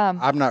every time.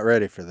 I'm not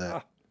ready for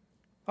that.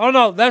 Oh,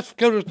 no, that's the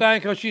coolest thing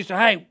because she said,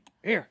 hey,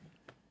 here,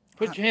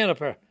 put your hand up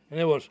here. And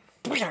it was,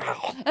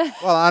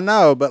 Well, I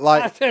know, but I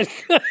like, said,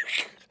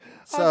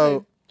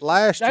 so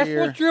last that's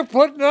year, what you're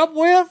putting up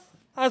with?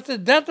 I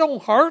said, that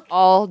don't hurt.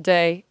 All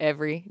day,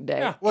 every day.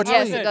 Yeah. What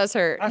Yes, you- it does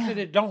hurt. I said,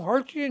 it don't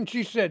hurt you? And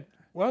she said,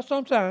 well,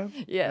 sometimes.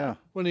 Yeah.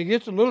 When he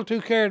gets a little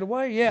too carried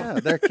away, yeah.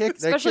 they're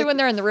Especially when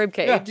they're in the rib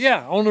cage.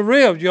 Yeah, on the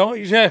ribs,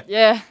 you said.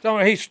 Yeah. So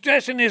he's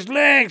stretching his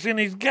legs and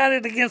he's got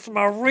it against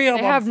my rib. They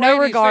I'm have no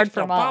afraid he's regard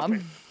fixing for to pop mom.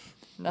 it.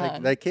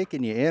 None. they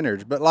kicking your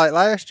innards. But like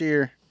last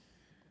year,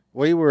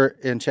 we were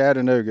in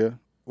Chattanooga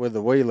with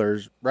the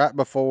Wheelers right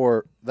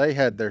before they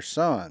had their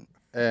son,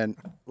 and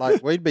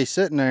like we'd be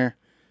sitting there,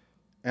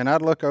 and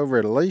I'd look over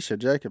at Alicia,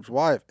 Jacob's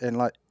wife, and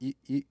like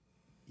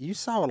you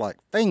saw like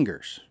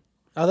fingers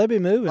Oh, they be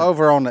moving.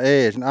 over on the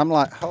edge, and I'm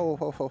like,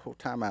 ho,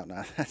 time out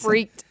now.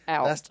 Freaked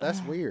out.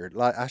 That's weird.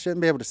 Like I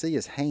shouldn't be able to see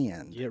his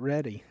hand. Get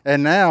ready.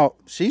 And now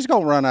she's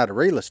gonna run out of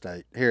real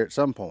estate here at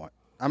some point.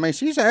 I mean,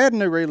 she's adding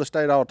new real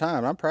estate all the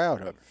time. I'm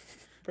proud of her.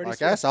 Pretty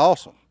That's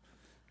awesome.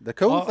 The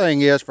cool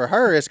thing is for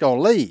her, it's gonna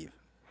leave.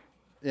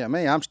 Yeah,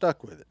 me, I'm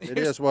stuck with it. It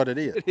is what it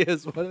is. It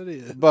is what it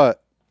is.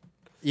 But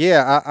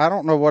yeah, I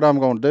don't know what I'm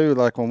gonna do.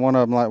 Like when one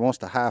of them like wants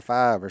to high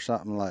five or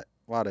something like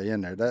while they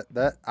in there.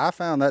 That I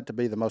found that to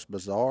be the most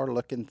bizarre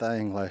looking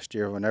thing last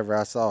year. Whenever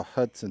I saw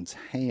Hudson's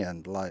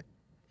hand, like.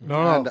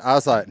 No. I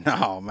was like,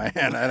 no, man,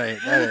 that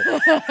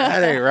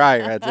ain't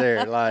right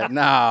there. Like,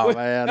 no,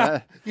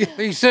 man.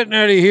 He's sitting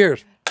there and he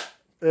hears.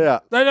 Yeah.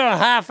 They done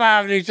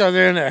high-fiving each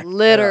other in there.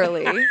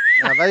 Literally.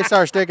 Now, if they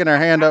start sticking their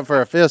hand up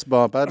for a fist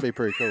bump, that'd be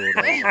pretty cool.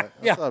 Though. Like,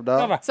 Yeah, what's up, come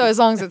dog? on. So as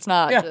long as it's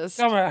not Yeah, just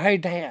come on. Hey,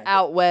 Dad.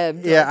 out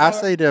webbed. Yeah, I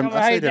see them. Come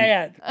on, hey,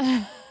 Dad.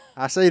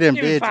 I see them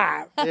Give me digits.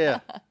 5.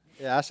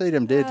 Yeah, I see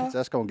them digits.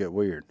 That's gonna get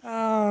weird.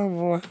 Oh,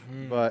 boy.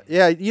 But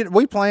yeah,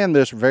 we planned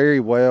this very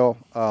well.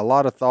 A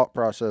lot of thought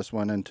process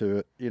went into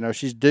it. You know,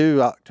 she's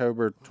due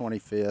October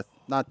 25th.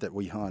 Not that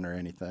we hunt or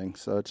anything,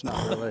 so it's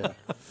not really.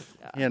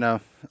 You know,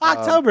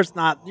 October's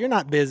not. You're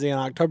not busy in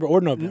October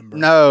or November.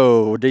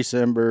 no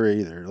December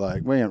either.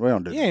 Like we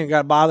don't do. You that. ain't got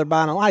to bother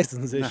buying a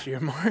license this year,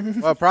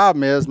 Martin. Well,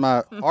 problem is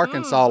my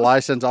Arkansas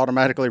license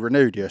automatically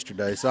renewed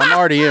yesterday, so I'm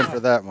already in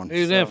for that one.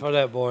 He's So in for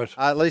that, boys.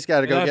 I at least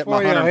got to go that's get my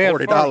where you'll head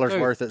 $140 first,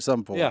 too. worth at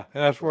some point. Yeah,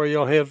 that's where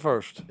you'll head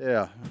first.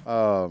 Yeah.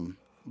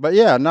 But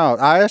yeah, no,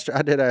 I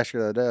did ask her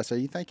the other day. I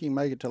said, you think you can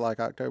make it to like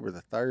October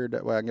the 3rd?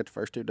 That way I can get the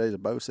first 2 days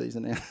of bow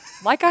season in.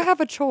 Like I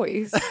have a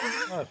choice.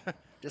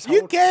 Just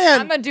You I'm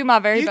can. going to do my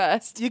very You,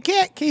 best. you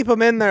can't keep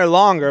them in there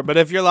longer, but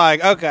if you're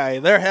like, okay,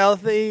 they're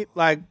healthy,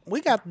 like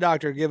we got the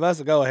doctor to give us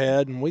a go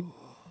ahead, and we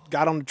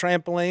got on the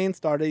trampoline,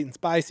 started eating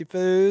spicy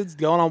foods,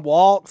 going on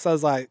walks. I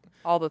was like,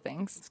 All the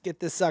things. let's get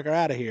this sucker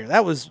out of here.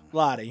 That was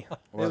Lottie.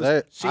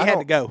 Well, She I had to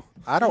don't- go.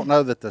 I don't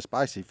know that the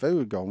spicy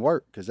food gonna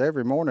work because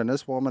every morning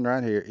this woman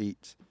right here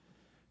eats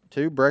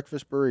 2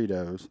 breakfast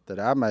burritos that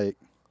I make,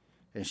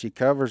 and she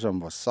covers them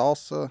with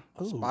salsa,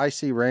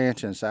 spicy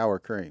ranch, and sour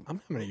cream.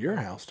 I'm coming to your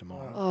house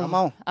tomorrow. Come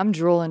on, I'm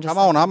drooling just come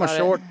on! thinking I'm a about it.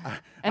 short,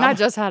 And I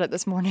just had it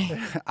this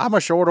morning. I'm a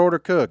short order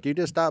cook. You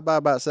just stop by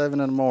about 7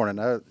 in the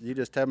morning. You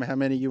just tell me how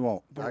many you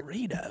want.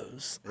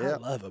 Burritos. Yeah. I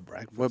love a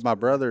breakfast. With my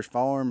brother's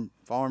farm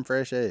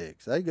fresh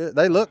eggs. They good.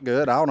 They look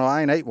good. I don't know.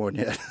 I ain't ate one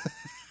yet.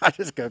 I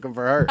just cook them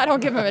for her. I don't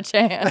give him a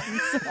chance.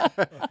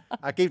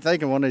 I keep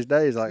thinking one of these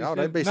days, like, oh,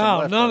 they'd be some No,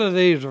 leftovers. none of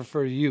these are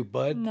for you,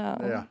 bud. No.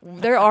 Yeah.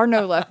 There are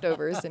no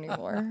leftovers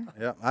anymore.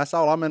 Yeah, that's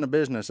all I'm in the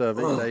business of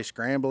each day,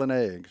 scrambling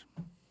eggs,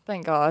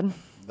 Thank God.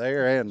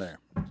 there and there.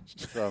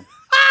 So,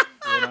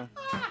 you know,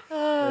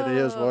 it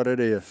is what it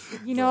is.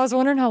 You know, I was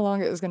wondering how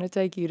long it was going to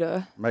take you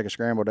to. Make a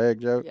scrambled egg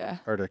joke, Yeah.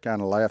 or to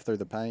kind of laugh through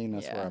the pain.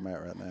 That's Yeah. where I'm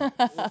at right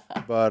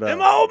now. But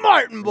Them old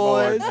Martin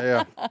boys.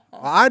 yeah, well,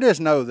 I just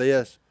know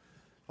this.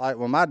 Like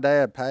when my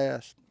dad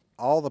passed,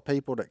 all the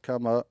people that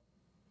come up,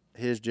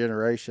 his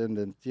generation,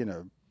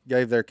 and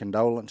gave their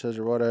condolences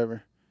or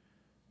whatever.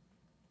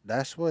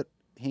 That's what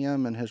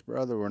him and his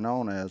brother were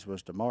known as,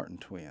 was the Martin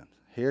twins.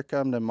 Here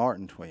come the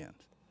Martin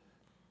twins.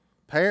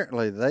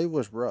 Apparently, they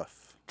was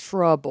rough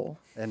Trouble.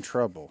 and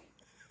trouble.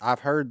 I've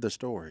heard the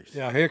stories.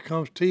 Yeah, here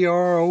comes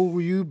Trouble.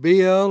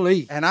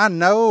 And I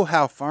know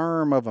how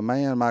firm of a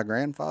man my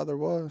grandfather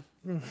was.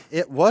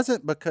 It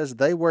wasn't because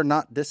they were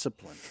not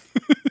disciplined.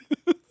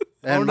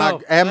 And no. my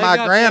They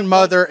got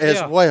grandmother disciplined.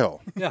 as Yeah.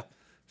 well. Yeah.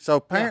 So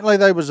apparently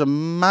they was a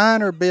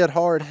minor bit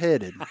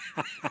hard-headed.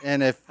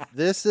 And if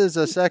this is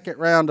a second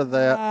round of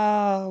that,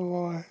 Oh,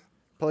 boy.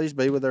 please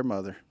be with their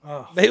mother.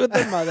 Be with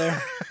their mother.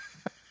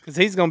 Because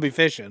he's going to be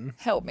fishing.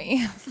 Help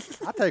me.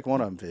 I take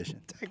one of them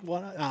fishing. Take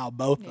one. Oh,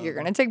 both of You're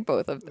them. going to take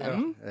both of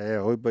them.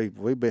 Yeah,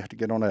 we'd be have to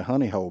get on that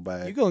honey hole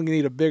bag. You're going to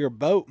need a bigger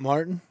boat,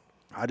 Martin.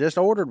 I just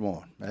ordered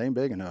one. It ain't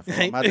big enough. I'm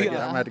Ain't gonna big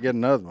have to get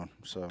another one.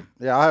 So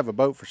yeah, I have a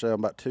boat for sale in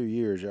about 2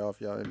 years, y'all.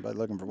 If y'all anybody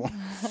looking for one,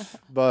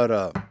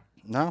 but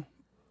no,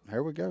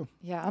 here we go.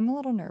 Yeah, I'm a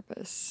little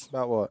nervous.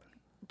 About what?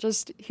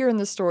 Just hearing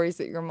the stories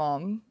that your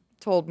mom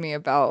told me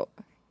about.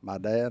 My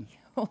dad.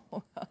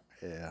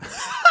 Yeah.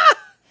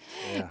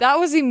 That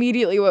was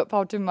immediately what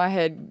popped in my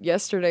head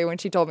yesterday when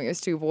she told me it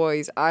was 2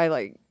 boys.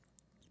 I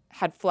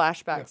had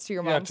flashbacks to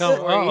your mom's stories.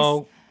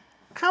 Uh-oh.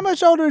 How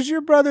much older is your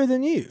brother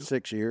than you?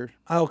 6 years.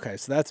 Okay,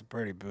 so that's a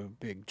pretty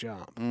big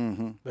jump.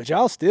 Mm-hmm. But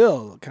y'all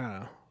still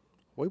kind of.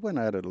 We went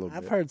at it a little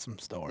I've bit. heard some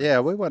stories. Yeah,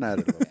 we went at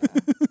it a little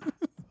bit.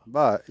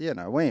 But,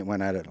 we ain't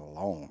went at it a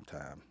long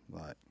time.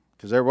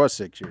 Because there was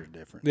 6 years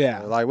difference.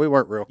 Yeah. We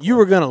weren't real close. You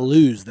were going to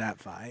lose that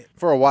fight.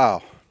 For a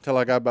while, till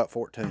I got about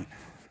 14.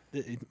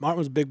 Martin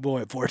was a big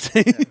boy at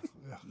 14.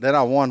 Then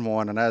I won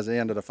one, and that was the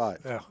end of the fight.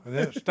 Yeah, and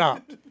then it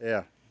stopped.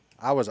 Yeah.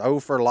 I was 0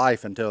 for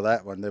life until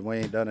that one. Then we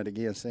ain't done it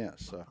again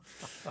since. So,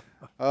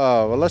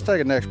 well, let's take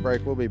a next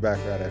break. We'll be back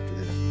right after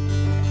this.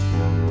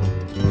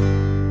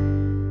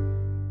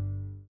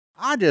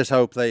 I just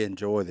hope they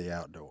enjoy the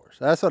outdoors.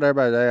 That's what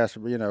everybody asks.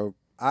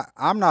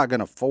 I'm not going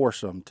to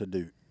force them to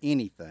do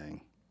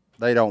anything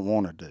they don't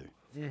want to do.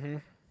 Mm-hmm.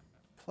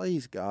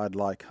 Please, God,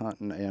 like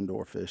hunting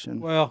and/or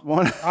fishing. Well,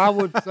 I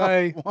would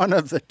say one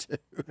of the two.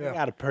 You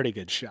got a pretty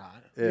good shot.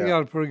 you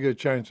got a pretty good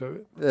chance of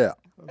it. Yeah.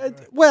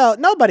 Well,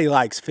 nobody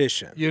likes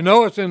fishing. You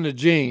know it's in the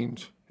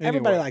genes.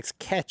 Everybody anyway. likes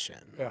catching.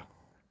 Yeah.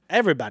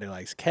 Everybody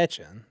likes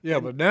catching. Yeah,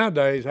 but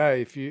nowadays,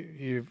 hey, if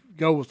you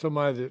go with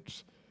somebody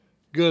that's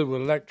good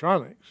with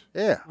electronics,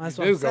 Yeah. That's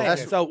You what I'm do go saying.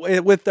 fishing.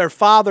 So with their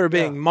father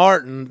being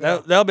Martin,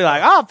 they'll be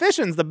like, "Oh,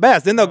 fishing's the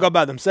best." Then they'll go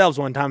by themselves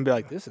one time and be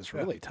like, "This is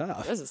really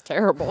tough." This is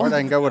terrible. Or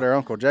they can go with their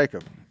Uncle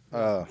Jacob.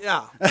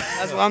 Yeah,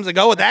 that's why I'm to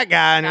go with that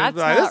guy. And That's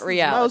he's like, not "This is the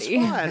reality."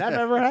 most fun I've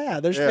ever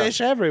had. There's Yeah.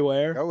 fish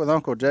everywhere. Go with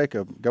Uncle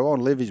Jacob. Go on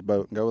Livy's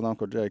boat and go with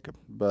Uncle Jacob.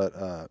 But,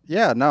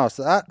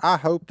 so I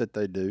hope that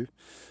they do.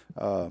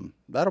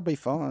 That'll be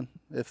fun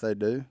if they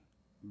do.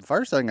 The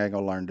first thing they're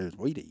going to learn to do is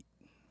weed eat.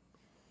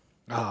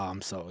 Oh,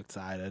 I'm so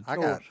excited.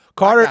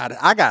 Carter,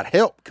 I got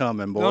help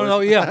coming, boys. no,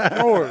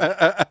 yeah,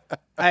 forward.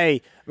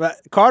 Hey, but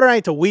Carter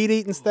ain't to weed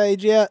eating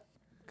stage yet.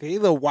 He's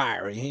a little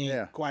wiry. He ain't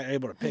Yeah. quite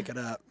able to pick it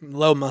up.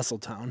 Low muscle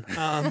tone.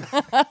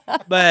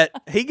 But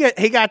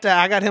I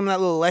got him that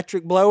little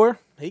electric blower.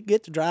 He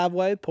get the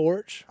driveway,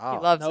 porch. He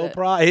loves No it.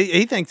 problem.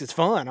 He thinks it's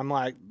fun. I'm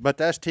like, But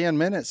that's 10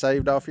 minutes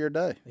saved off your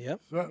day. yep.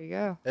 There you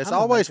go. It's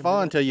always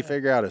fun until you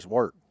figure out it's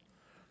work.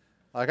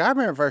 Like, I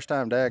remember the first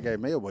time Dad gave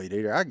me a weed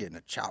eater, I getting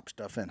to chop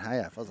stuff in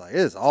half. I was like,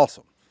 this is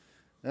awesome.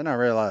 Then I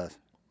realized,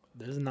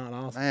 This is not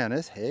awesome. man,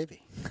 it's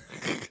heavy.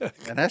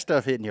 And that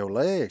stuff hitting your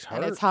legs hurt.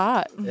 And it's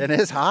hot. And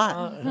it's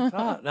hot. It's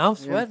hot. Now I'm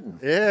sweating.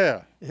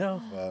 Yeah. You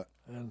know, But,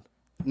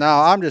 no,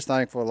 I'm just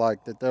thankful,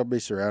 that they'll be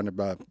surrounded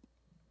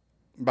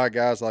by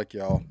guys like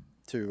y'all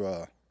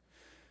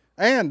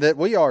and that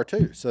we are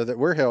too, so that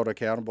we're held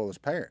accountable as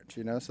parents,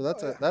 So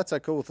that's a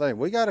cool thing.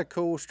 We got a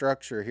cool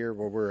structure here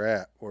where we're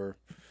at, where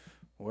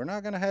we're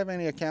not going to have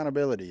any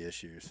accountability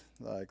issues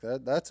like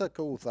that. That's a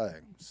cool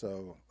thing.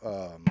 So,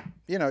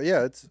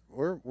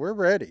 we're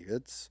ready.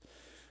 It's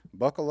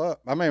buckle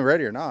up. I mean,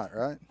 ready or not,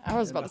 right? I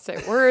was about to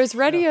say, we're as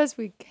ready as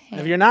we can.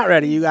 If you're not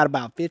ready, you got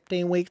about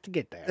 15 weeks to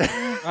get there.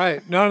 hey,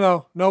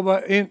 no,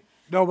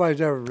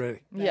 nobody's ever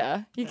ready.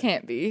 Yeah, you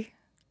can't be.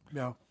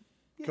 No,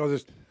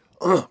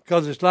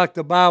 because it's like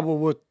the Bible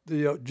with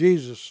the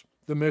Jesus,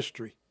 the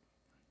mystery.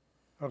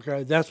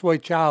 Okay, that's the way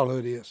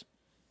childhood is.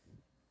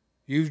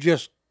 You've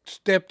just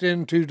stepped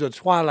into the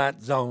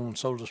twilight zone,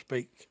 so to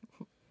speak.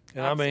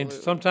 And I mean,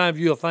 sometimes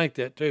you'll think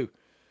that too,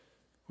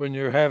 when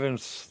you're having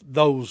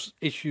those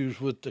issues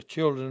with the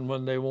children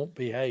when they won't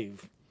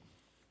behave.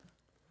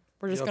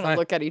 We're just going to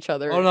look at each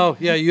other. Oh no,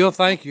 yeah, you'll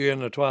think you're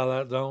in the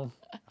twilight zone.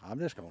 I'm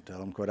just going to tell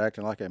them quit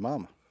acting like a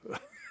mama.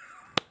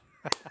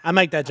 I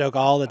make that joke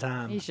all the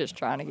time. He's just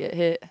trying to get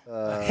hit.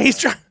 He's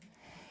trying.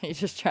 He's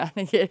just trying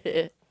to get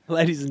hit.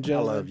 Ladies and I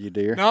gentlemen. love you,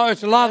 dear. No,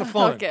 it's a lot of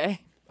fun. Okay.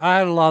 I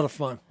had a lot of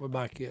fun with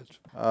my kids.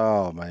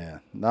 Oh,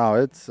 man. No,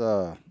 it's,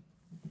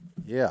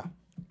 yeah.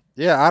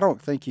 Yeah, I don't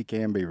think you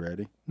can be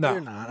ready. No,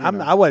 You're not.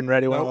 I wasn't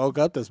ready when I woke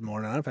up this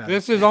morning. I've had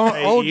this is on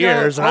 8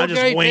 years, and I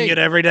just wing it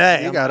every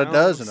day. You got a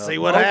dozen of See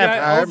them. what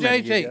happens. However many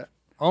you OJT, got.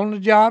 on the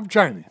job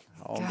training.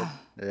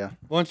 Yeah.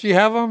 Once you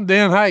have them,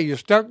 then hey, you're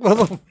stuck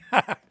with them.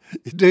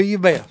 You do your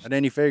best. And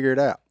then you figure it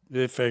out.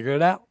 You figure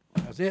it out.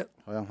 That's it.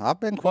 Well, I've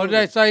been What quoted.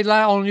 did they say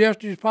like on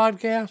yesterday's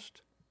podcast?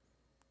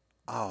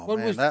 Oh, what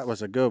man, was- that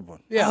was a good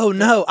one. Yeah. Oh,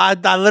 no. I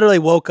literally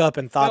woke up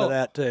and thought Oh. of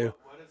that, too.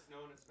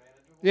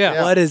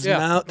 Yeah. What is Yeah.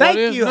 known? What Thank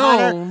is you,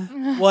 known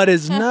Hunter. What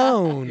is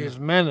known is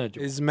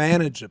manageable. is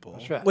manageable.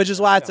 right. Which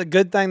is why it's a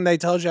good thing they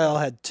told you all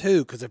had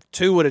 2, because if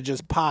 2 would have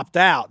just popped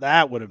out,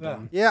 that would have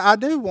been. Yeah, I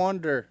do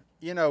wonder,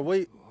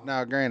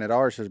 now granted,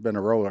 ours has been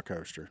a roller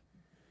coaster.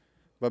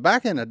 But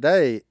back in the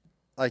day,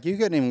 like you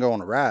couldn't even go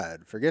on a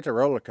ride, forget the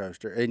roller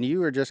coaster. And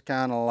you were just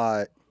kind of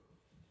like,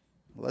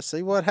 let's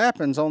see what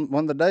happens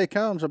when the day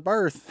comes of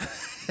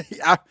birth.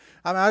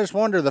 I just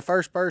wonder the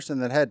first person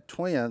that had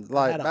twins,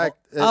 like back.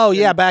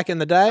 Back in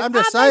the day. I'm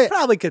just they saying.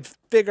 probably could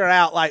figure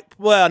out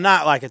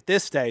not like at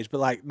this stage, but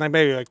like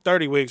maybe like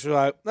 30 weeks. You're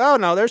like, oh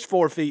no, there's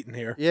 4 feet in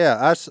here.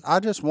 Yeah, I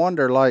just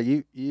wonder, like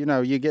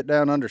you get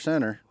down under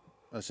center,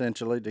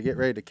 essentially, to get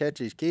ready to catch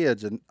these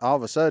kids, and all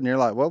of a sudden you're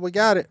like, well, we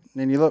got it,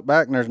 and then you look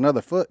back and there's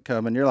another foot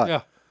coming. You're like,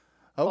 Yeah.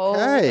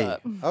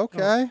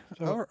 okay,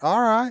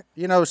 all right.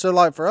 So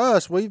like for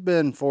us, we've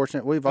been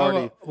fortunate. We've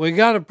already We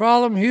got a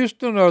problem,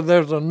 Houston, or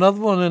there's another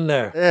one in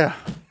there?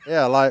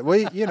 Yeah, like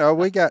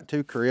we got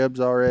 2 cribs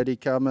already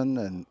coming,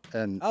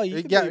 and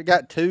we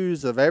got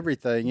 2s of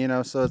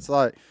everything, so it's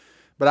like,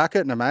 but I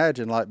couldn't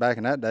imagine like back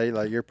in that day,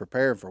 like you're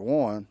preparing for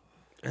one,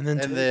 and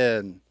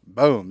then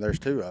boom, there's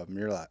 2 of them.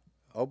 You're like,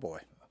 oh boy.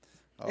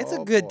 It's a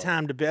good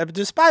time to be.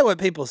 Despite what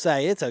people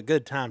say, it's a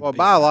good time. Well, to be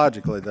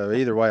biologically though,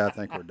 either way, I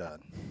think we're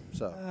done.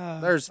 So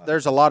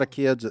there's a lot of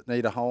kids that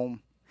need a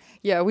home.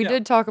 Yeah, we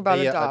did talk about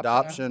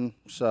adoption.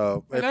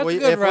 So And that's a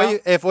good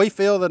route. if we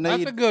feel the need,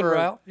 That's a good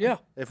route. Yeah.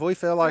 If we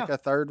feel like a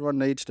third one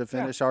needs to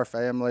finish our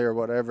family or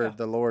whatever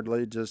the Lord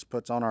leads us,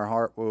 puts on our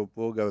heart, we'll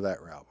go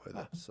that route with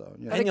it. So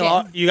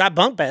And you got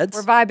bunk beds.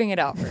 We're vibing it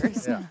out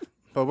first. yeah.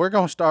 But we're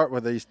gonna start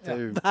with these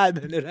 2.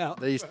 Vibing it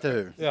out. These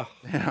 2. Yeah.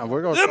 Yeah,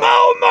 we're gonna. Them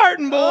old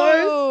Martin boys.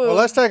 Well,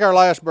 let's take our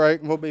last break,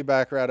 and we'll be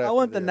back right after. I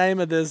want the name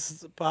of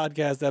this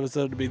podcast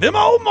episode to be "Them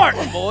Old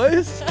Martin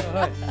Boys."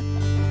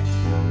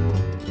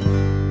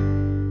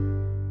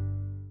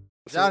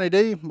 Johnny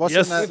D, what's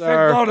Yes, in that?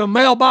 sir. Go to the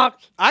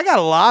mailbox. I got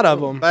a lot of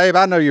them. Babe,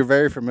 I know you're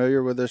very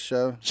familiar with this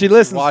show. She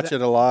listens. Watch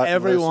it a lot. and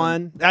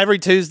Everyone, every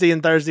Tuesday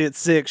and Thursday at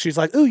 6. She's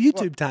like, "Ooh,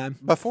 YouTube time."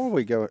 Before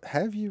we go,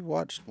 have you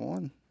watched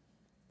one?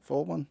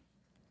 Full one?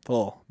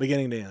 Full,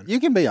 beginning to end. You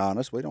can be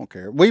honest. We don't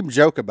care. We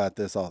joke about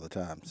this all the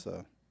time.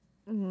 So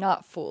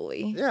Not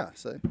fully. yeah,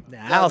 see.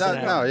 Allison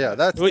has. No, yeah,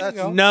 that's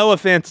No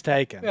offense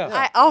taken. Yeah.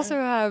 I also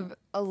have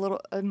a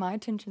little. My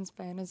attention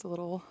span is a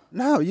little.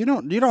 no. You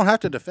don't have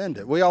to defend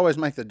it. We always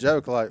make the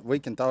joke like we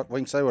can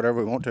say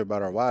whatever we want to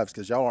about our wives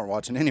because y'all aren't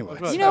watching anyway.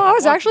 You know, I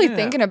was actually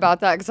thinking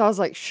about that because I was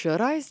like, should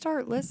I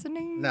start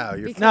listening? No,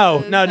 you're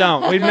Because- No,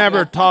 don't. We've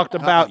never talked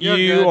about You're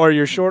you good. or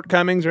your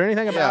shortcomings or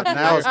anything Yeah,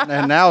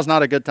 about now's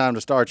not a good time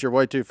to start. You're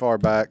way too far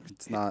back.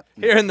 It's not.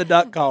 here in the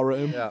duck call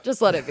room.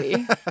 Just let it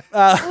be.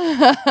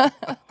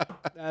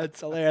 That's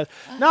hilarious.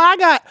 No, I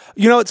got,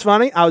 it's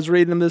funny? I was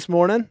reading them this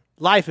morning.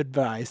 Life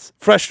advice,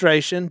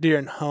 frustration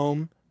during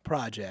home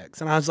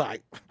projects. And I was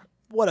like,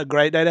 what a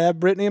great day to have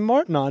Brittany and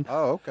Martin on.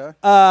 Oh,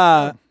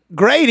 okay.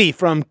 Grady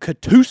from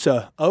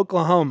Catoosa,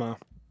 Oklahoma.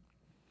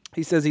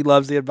 He says he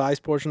loves the advice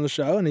portion of the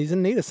show and he's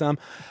in need of some.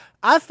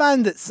 I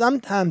find that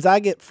sometimes I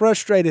get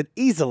frustrated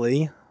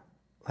easily,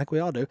 like we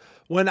all do,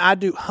 when I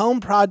do home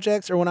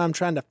projects or when I'm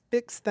trying to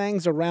fix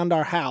things around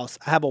our house.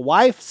 I have a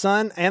wife,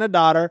 son, and a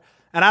daughter,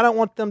 and I don't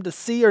want them to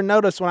see or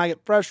notice when I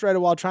get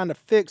frustrated while trying to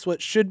fix what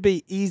should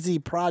be easy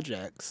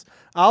projects.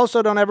 I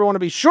also don't ever want to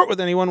be short with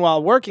anyone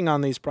while working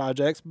on these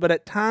projects, but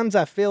at times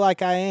I feel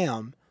like I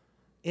am.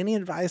 Any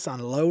advice on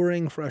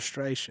lowering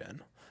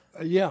frustration?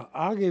 Yeah,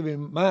 I'll give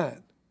him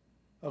mine.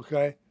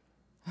 Okay.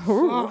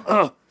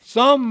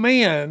 Some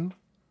men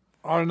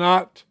are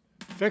not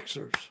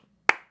fixers.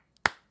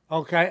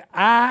 Okay,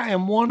 I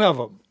am one of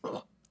them.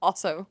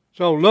 Also,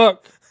 So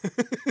look,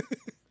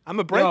 I'm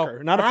a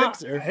breaker, not a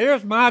fixer.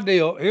 Here's my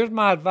deal. Here's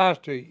my advice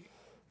to you.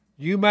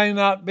 You may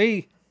not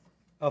be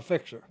a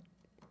fixer.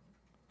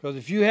 Because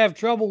if you have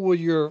trouble with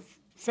your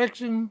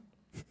fixing,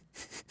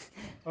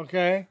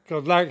 okay,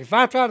 because like if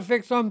I try to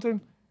fix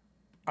something,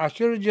 I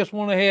should have just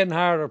went ahead and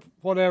hired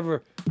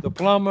the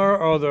plumber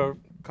or the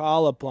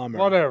Call a plumber.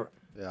 whatever.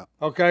 Yeah.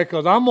 Okay,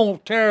 because I'm going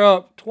to tear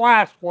up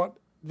twice what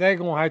they're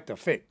going to have to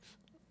fix.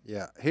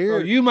 Yeah. So Here.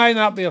 you may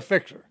not be a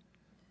fixer.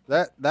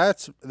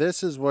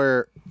 This is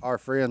where our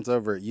friends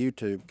over at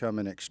YouTube come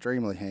in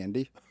extremely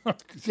handy.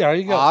 There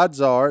you go. Odds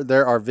are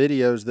there are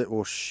videos that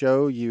will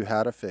show you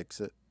how to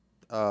fix it.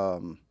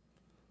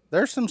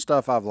 There's some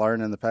stuff I've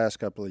learned in the past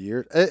couple of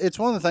years. It's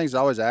one of the things that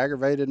always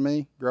aggravated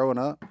me growing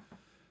up.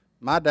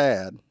 My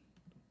dad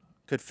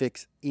could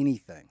fix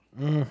anything.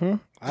 Mm-hmm.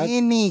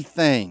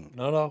 Anything.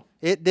 No.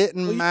 It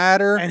didn't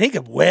matter. And he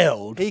could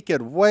weld. He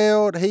could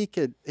weld.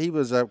 He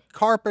was a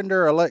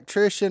carpenter,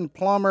 electrician,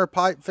 plumber,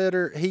 pipe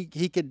fitter. He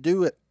could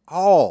do it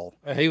all.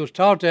 And he was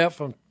taught that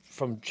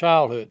from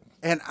childhood.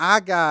 And I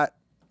got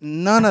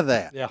none of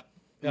that. Yeah.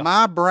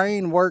 My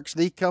brain works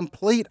the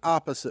complete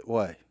opposite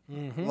way.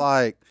 Mm-hmm.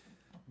 Like,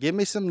 give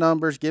me some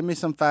numbers, give me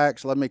some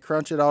facts, let me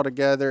crunch it all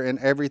together, and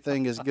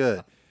everything is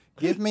good.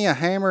 Give me a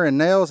hammer and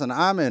nails, and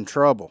I'm in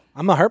trouble.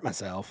 I'm going to hurt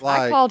myself.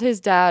 I called his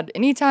dad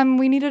anytime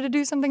we needed to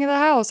do something at the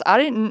house. I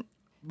didn't.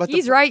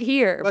 He's right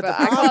here, but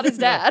I called his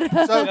dad.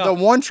 So the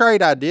one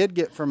trait I did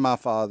get from my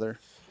father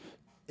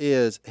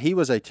is he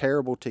was a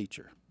terrible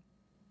teacher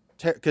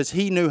because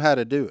he knew how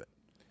to do it.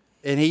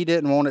 And he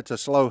didn't want it to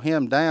slow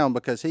him down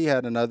because he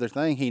had another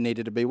thing he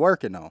needed to be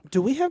working on.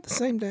 Do we have the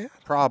same dad?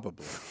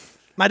 Probably.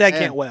 My dad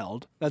can't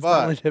weld. That's the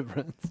but- only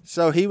difference.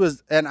 So he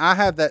was, and I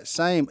have that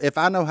same. If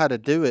I know how to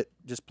do it,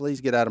 just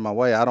please get out of my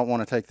way. I don't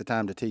want to take the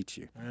time to teach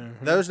you.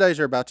 Those days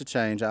are about to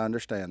change. I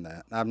understand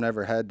that. I've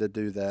never had to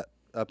do that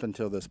up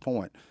until this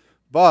point.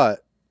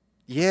 But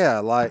yeah,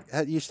 like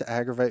that used to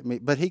aggravate me.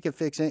 But he could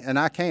fix it, and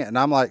I can't. And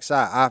I'm like, Si,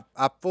 I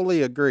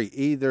fully agree.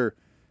 Either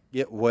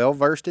get well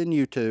versed in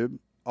YouTube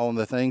on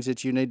the things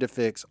that you need to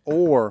fix,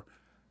 or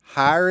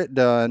hire it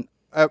done,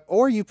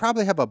 or you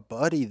probably have a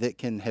buddy that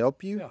can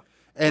help you. Yeah.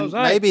 And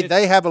Because, maybe it's-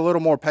 they have a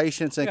little more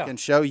patience and Yeah. can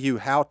show you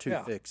how to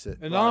Yeah. fix it.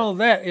 And not only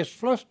that, it's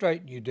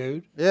frustrating you,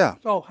 dude. Yeah.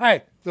 So,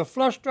 hey, the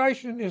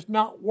frustration is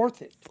not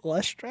worth it.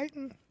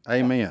 Frustrating?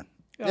 Amen.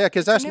 Yeah,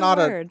 because that's New not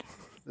word.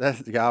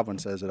 That's Goblin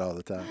says it all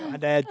the time. My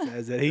dad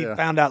says it. He Yeah.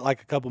 found out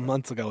like a couple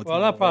months ago. It's Well,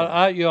 not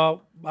I a word.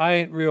 I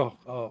ain't real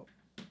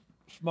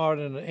smart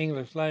in the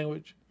English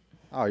language.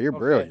 Oh, you're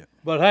brilliant.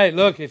 But hey,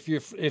 look, if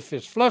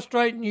it's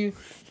frustrating you,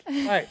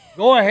 hey,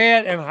 go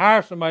ahead and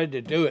hire somebody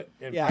to do it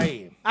and Yeah. pay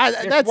him.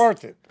 That's It's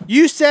worth it.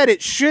 You said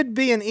it should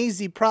be an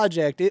easy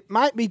project. It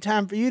might be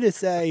time for you to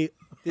say,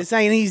 this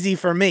ain't easy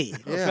for me.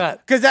 That's right.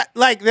 Because,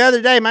 like, the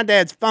other day, my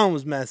dad's phone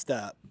was messed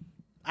up.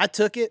 I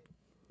took it,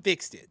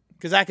 fixed it,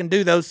 because I can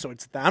do those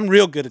sorts of things. I'm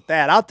real good at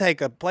that. I'll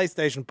take a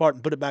PlayStation part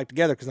and put it back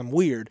together because I'm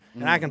weird,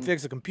 and I can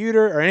fix a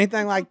computer or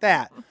anything like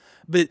that.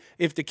 But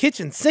if the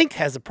kitchen sink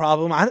has a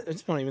problem, I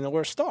just don't even know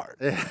where to start.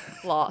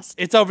 Lost.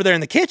 It's over there in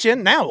the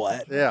kitchen. Now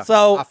what? Yeah.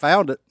 So I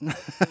found it.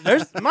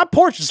 there's my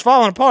porch is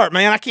falling apart,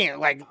 man. I can't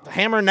like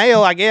hammer and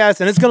nail, I guess,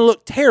 and it's gonna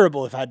look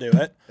terrible if I do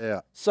it.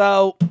 Yeah.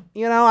 So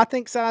I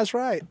think Si's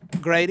right,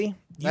 Grady.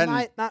 You And-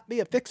 might not be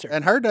a fixer.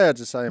 And her dad's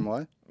the same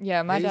way.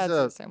 Yeah, my He's dad's a-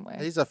 the same way.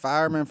 He's a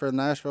fireman for the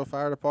Nashville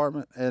Fire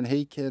Department, and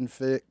he can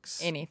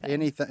fix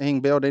Anything. He can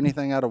build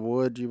anything out of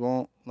wood you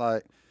want,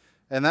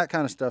 and that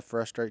kind of stuff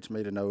frustrates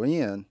me to no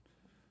end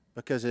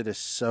because it is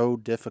so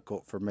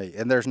difficult for me.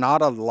 And there's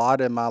not a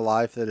lot in my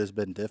life that has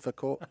been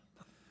difficult,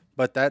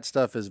 but that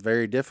stuff is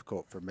very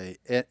difficult for me,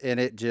 and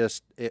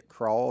it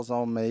crawls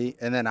on me,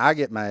 and then I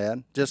get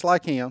mad, just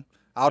like him.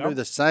 I'll do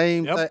the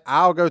same thing.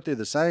 I'll go through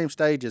the same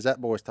stages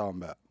that boy's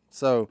talking about.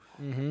 So,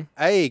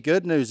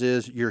 good news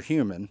is you're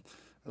human.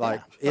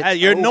 Like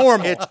You're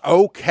normal. It's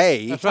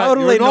okay. That's right,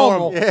 Totally you're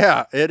normal.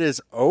 Yeah, it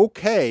is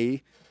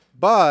okay.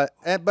 But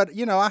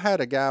I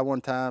had a guy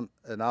one time,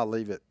 and I'll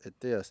leave it at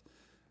this,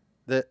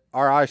 that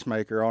our ice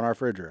maker on our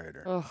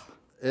refrigerator.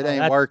 It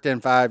ain't worked in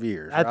 5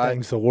 years. that right?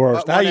 thing's the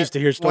worst. But I when used to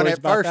hear when stories it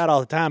about first- that all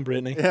the time,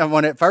 Brittany. Yeah,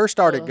 when it first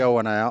started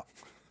going out,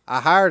 I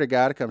hired a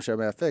guy to come show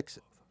me how to fix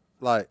it,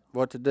 like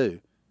what to do.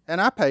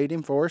 And I paid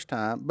him for his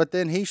time, but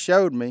then he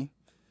showed me.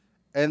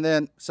 And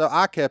then, so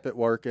I kept it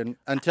working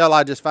until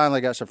I just finally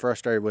got so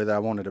frustrated with it, I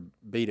wanted to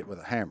beat it with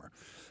a hammer.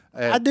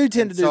 I do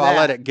tend to do so that. I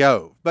let it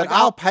go. But Like,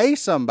 I'll pay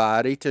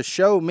somebody to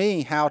show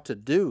me how to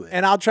do it.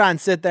 And I'll try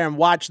and sit there and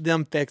watch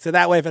them fix it.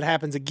 That way, if it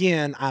happens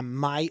again, I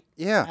might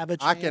have a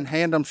chance. I can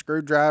hand them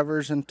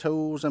screwdrivers and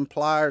tools and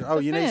pliers. Oh,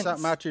 you need fence.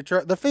 something out your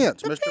truck? The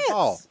fence, Mr.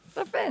 Paul.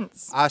 The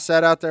fence. I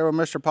sat out there with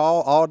Mr.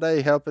 Paul all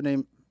day helping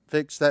him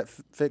fix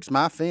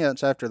my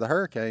fence after the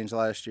hurricanes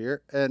last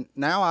year, and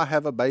now I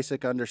have a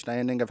basic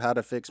understanding of how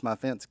to fix my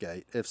fence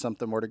gate if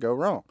something were to go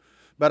wrong.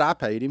 But I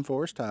paid him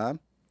for his time,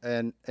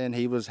 and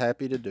he was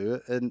happy to do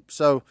it. And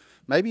so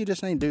maybe you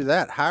just need to do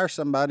that. Hire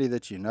somebody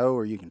that you know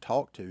or you can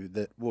talk to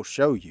that will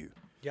show you.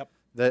 Yep.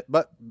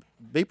 But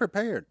be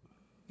prepared.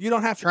 You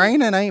don't have to.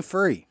 Training ain't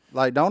free.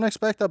 Like, don't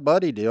expect a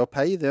buddy deal.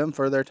 Pay them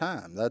for their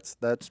time. That's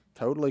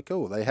totally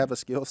cool. They have a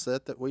skill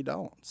set that we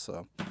don't.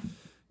 So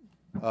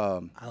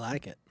I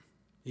like it.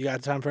 You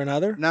got time for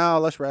another? now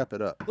let's wrap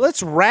it up.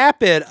 Let's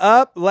wrap it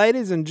up,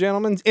 ladies and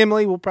gentlemen.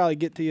 Emily, we'll probably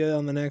get to you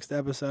on the next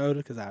episode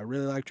because I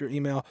really liked your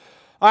email.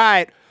 All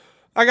right.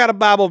 I got a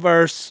Bible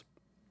verse.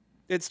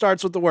 It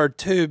starts with the word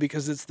two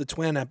because it's the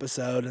twin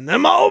episode. And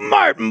them old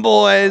Martin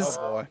boys,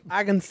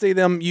 I can see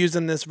them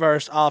using this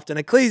verse often.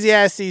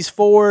 Ecclesiastes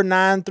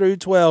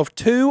 4:9-12.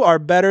 Two are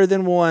better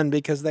than one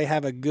because they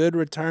have a good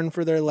return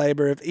for their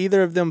labor. If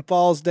either of them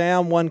falls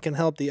down, one can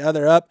help the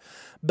other up.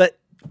 But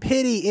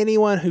pity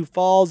anyone who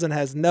falls and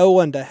has no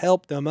one to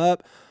help them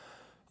up.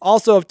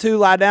 Also, if two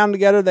lie down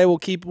together, they will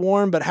keep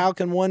warm. But how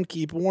can one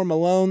keep warm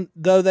alone?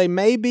 Though they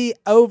may be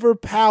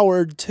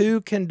overpowered,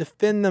 two can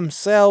defend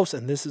themselves.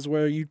 And this is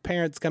where you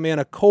parents come in.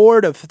 A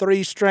cord of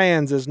 3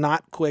 strands is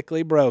not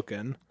quickly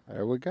broken.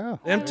 There we go.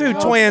 Them two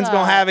twins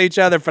going to have each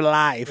other for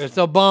life. It's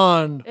a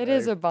bond. It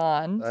is a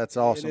bond. That's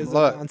awesome. It is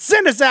Look, a-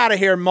 Send us out of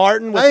here,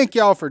 Martin, with, thank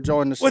y'all for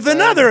joining us with today.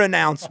 another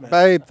announcement.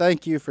 Babe,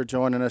 thank you for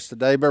joining us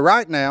today. But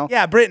right now,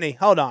 Yeah, Brittany,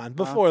 hold on.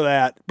 Before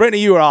that,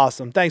 Brittany, you were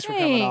awesome. Thanks for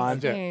coming on.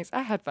 Thanks.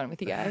 I had fun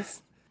with you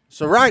guys.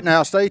 so right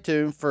now, stay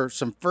tuned for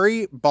some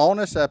free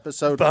bonus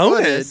episode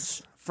Bonus?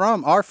 footage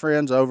from our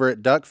friends over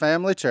at Duck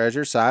Family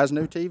Treasure, Si's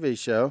new TV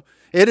show.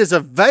 It is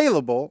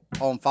available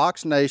on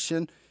Fox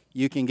Nation.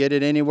 You can get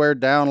it anywhere,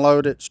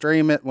 download it,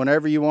 stream it,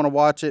 whenever you want to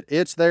watch it.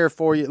 It's there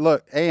for you.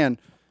 Look, and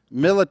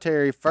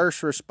military,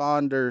 first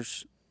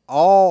responders,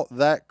 all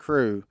that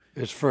crew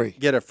It's free.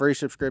 Get a free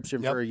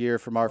subscription for a year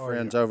from our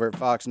friends over at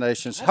Fox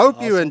Nations.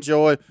 Hope you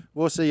enjoy.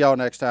 We'll see y'all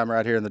next time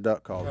right here in the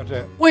Duck Call. That's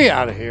it. We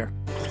out of here.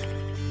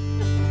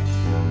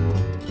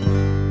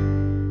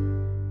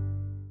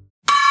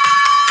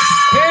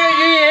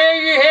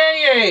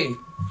 Hear ye.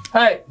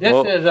 Hey,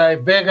 this is a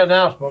big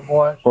announcement,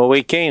 boys. Well,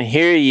 we can't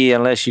hear you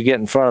unless you get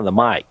in front of the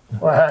mic.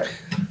 Well, hey,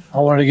 I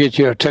want to get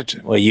your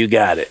attention. Well, you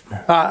got it.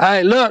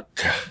 Hey, look.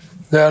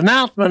 The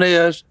announcement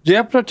is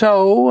Jeff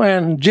Plateau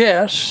and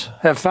Jess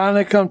have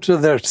finally come to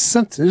their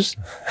senses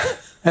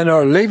and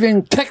are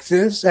leaving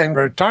Texas and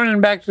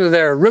returning back to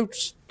their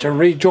roots to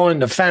rejoin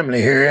the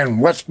family here in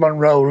West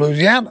Monroe,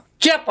 Louisiana.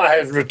 Jeppa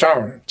has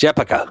returned.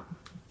 Jeppica.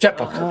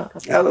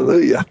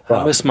 Hallelujah.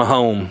 I miss my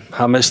home.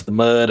 I miss the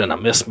mud, and I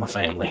miss my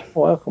family.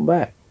 Welcome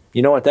back.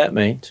 You know what that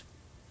means?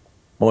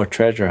 More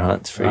treasure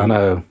hunts for you. I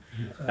know.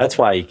 That's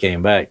why you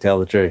came back, tell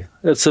the truth.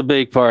 It's a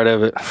big part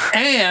of it.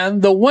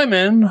 And the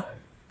women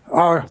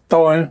are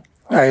throwing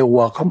a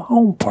welcome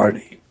home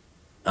party.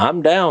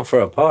 I'm down for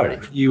a party.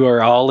 You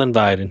are all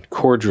invited,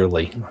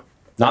 cordially.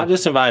 Not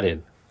just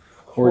invited,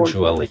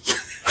 cordially.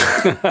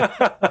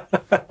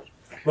 But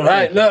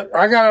hey, look,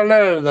 I got a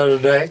letter the other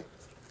day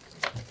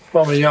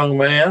from a young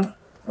man.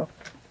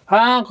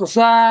 Hi, Uncle Si,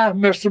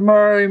 Mr.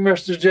 Murray,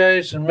 Mr.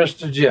 Jace, and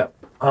Mr. Jip.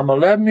 I'm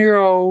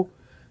 11-year-old,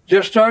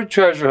 just started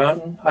treasure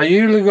hunting. I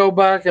usually go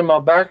back in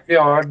my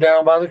backyard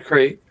down by the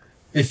creek.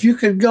 If you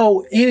could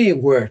go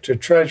anywhere to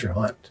treasure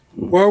hunt,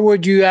 where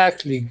would you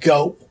actually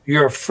go?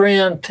 Your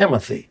friend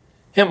Timothy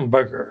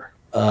Himberger.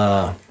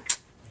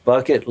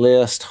 Bucket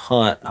list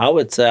hunt. I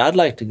would say I'd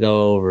like to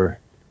go over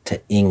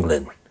to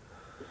England.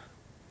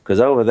 Because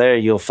over there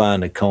you'll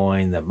find a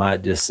coin that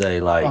might just say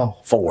like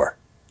 4.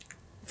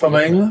 From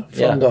England?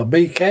 From the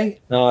BK?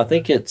 No, I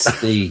think it's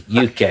the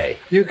UK.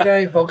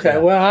 UK? Okay.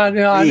 Well,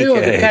 I knew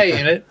with a K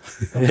in it.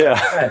 Yeah.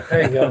 Hey,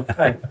 there you go.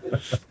 Hey.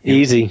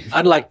 Easy.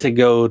 I'd like to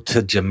go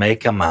to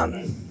Jamaica,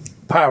 man.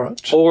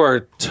 Pirates.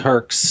 Or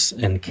Turks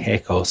and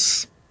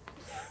Caicos.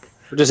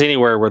 Or just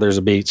anywhere where there's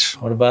a beach.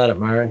 What about it,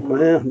 Murray?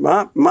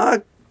 Man,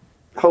 my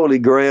holy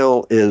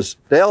grail is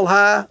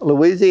Delhi,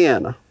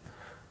 Louisiana.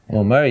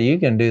 Well, Murray, you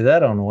can do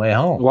that on the way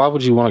home. Why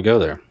would you want to go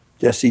there?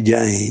 Jesse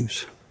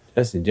James.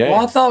 Jesse James.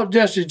 Well, I thought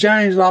Jesse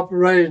James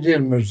operated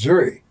in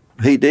Missouri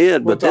He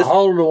did, with but the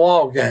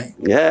hole-in-the-wall game.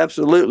 yeah,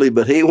 absolutely.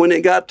 But when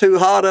it got too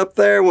hot up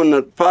there, when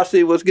the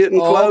posse was getting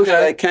close, okay.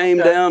 they came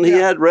down. He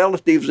had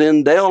relatives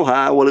in Delhi.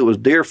 Well, it was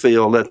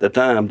Deerfield at the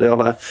time,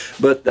 Delhi.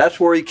 But that's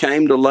where he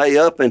came to lay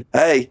up. And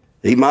hey,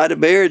 he might have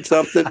buried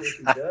something.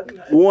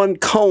 One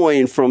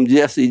coin from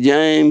Jesse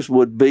James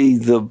would be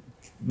the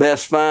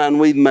best find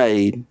we've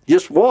made.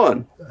 Just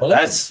one. Well,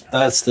 That's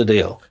the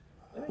deal.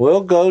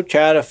 we'll go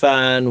try to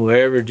find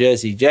wherever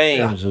Jesse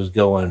James was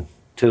going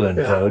to and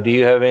fro. Do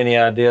you have any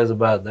ideas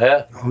about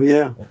that? Oh,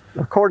 yeah.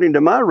 According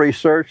to my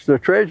research, the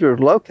treasure is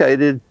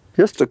located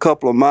just a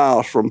couple of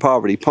miles from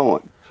Poverty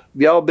Point.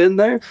 Have y'all been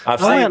there?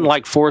 I've I went in seen.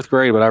 like 4th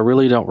grade, but I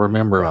really don't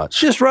remember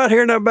much. Just right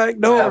here in our back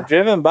door. I've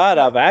driven by it.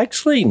 I've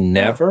actually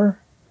never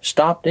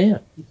stopped in.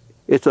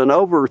 It's an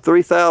over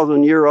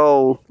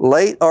 3,000-year-old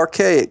late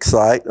archaic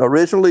site,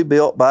 originally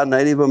built by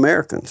Native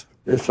Americans.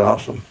 It's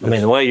awesome. I mean,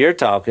 the way you're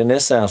talking,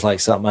 this sounds like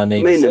something I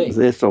need I mean, to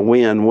see. it's a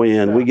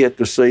win-win. We get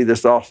to see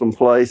this awesome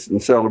place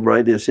and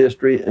celebrate its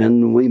history,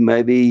 and we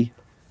maybe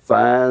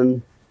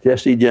find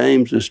Jesse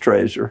James's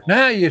treasure.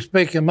 Now you're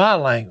speaking my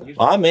language.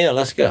 I'm in.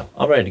 Let's go.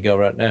 I'm ready to go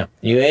right now.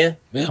 You in?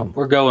 Yeah,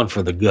 we're going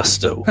for the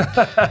gusto.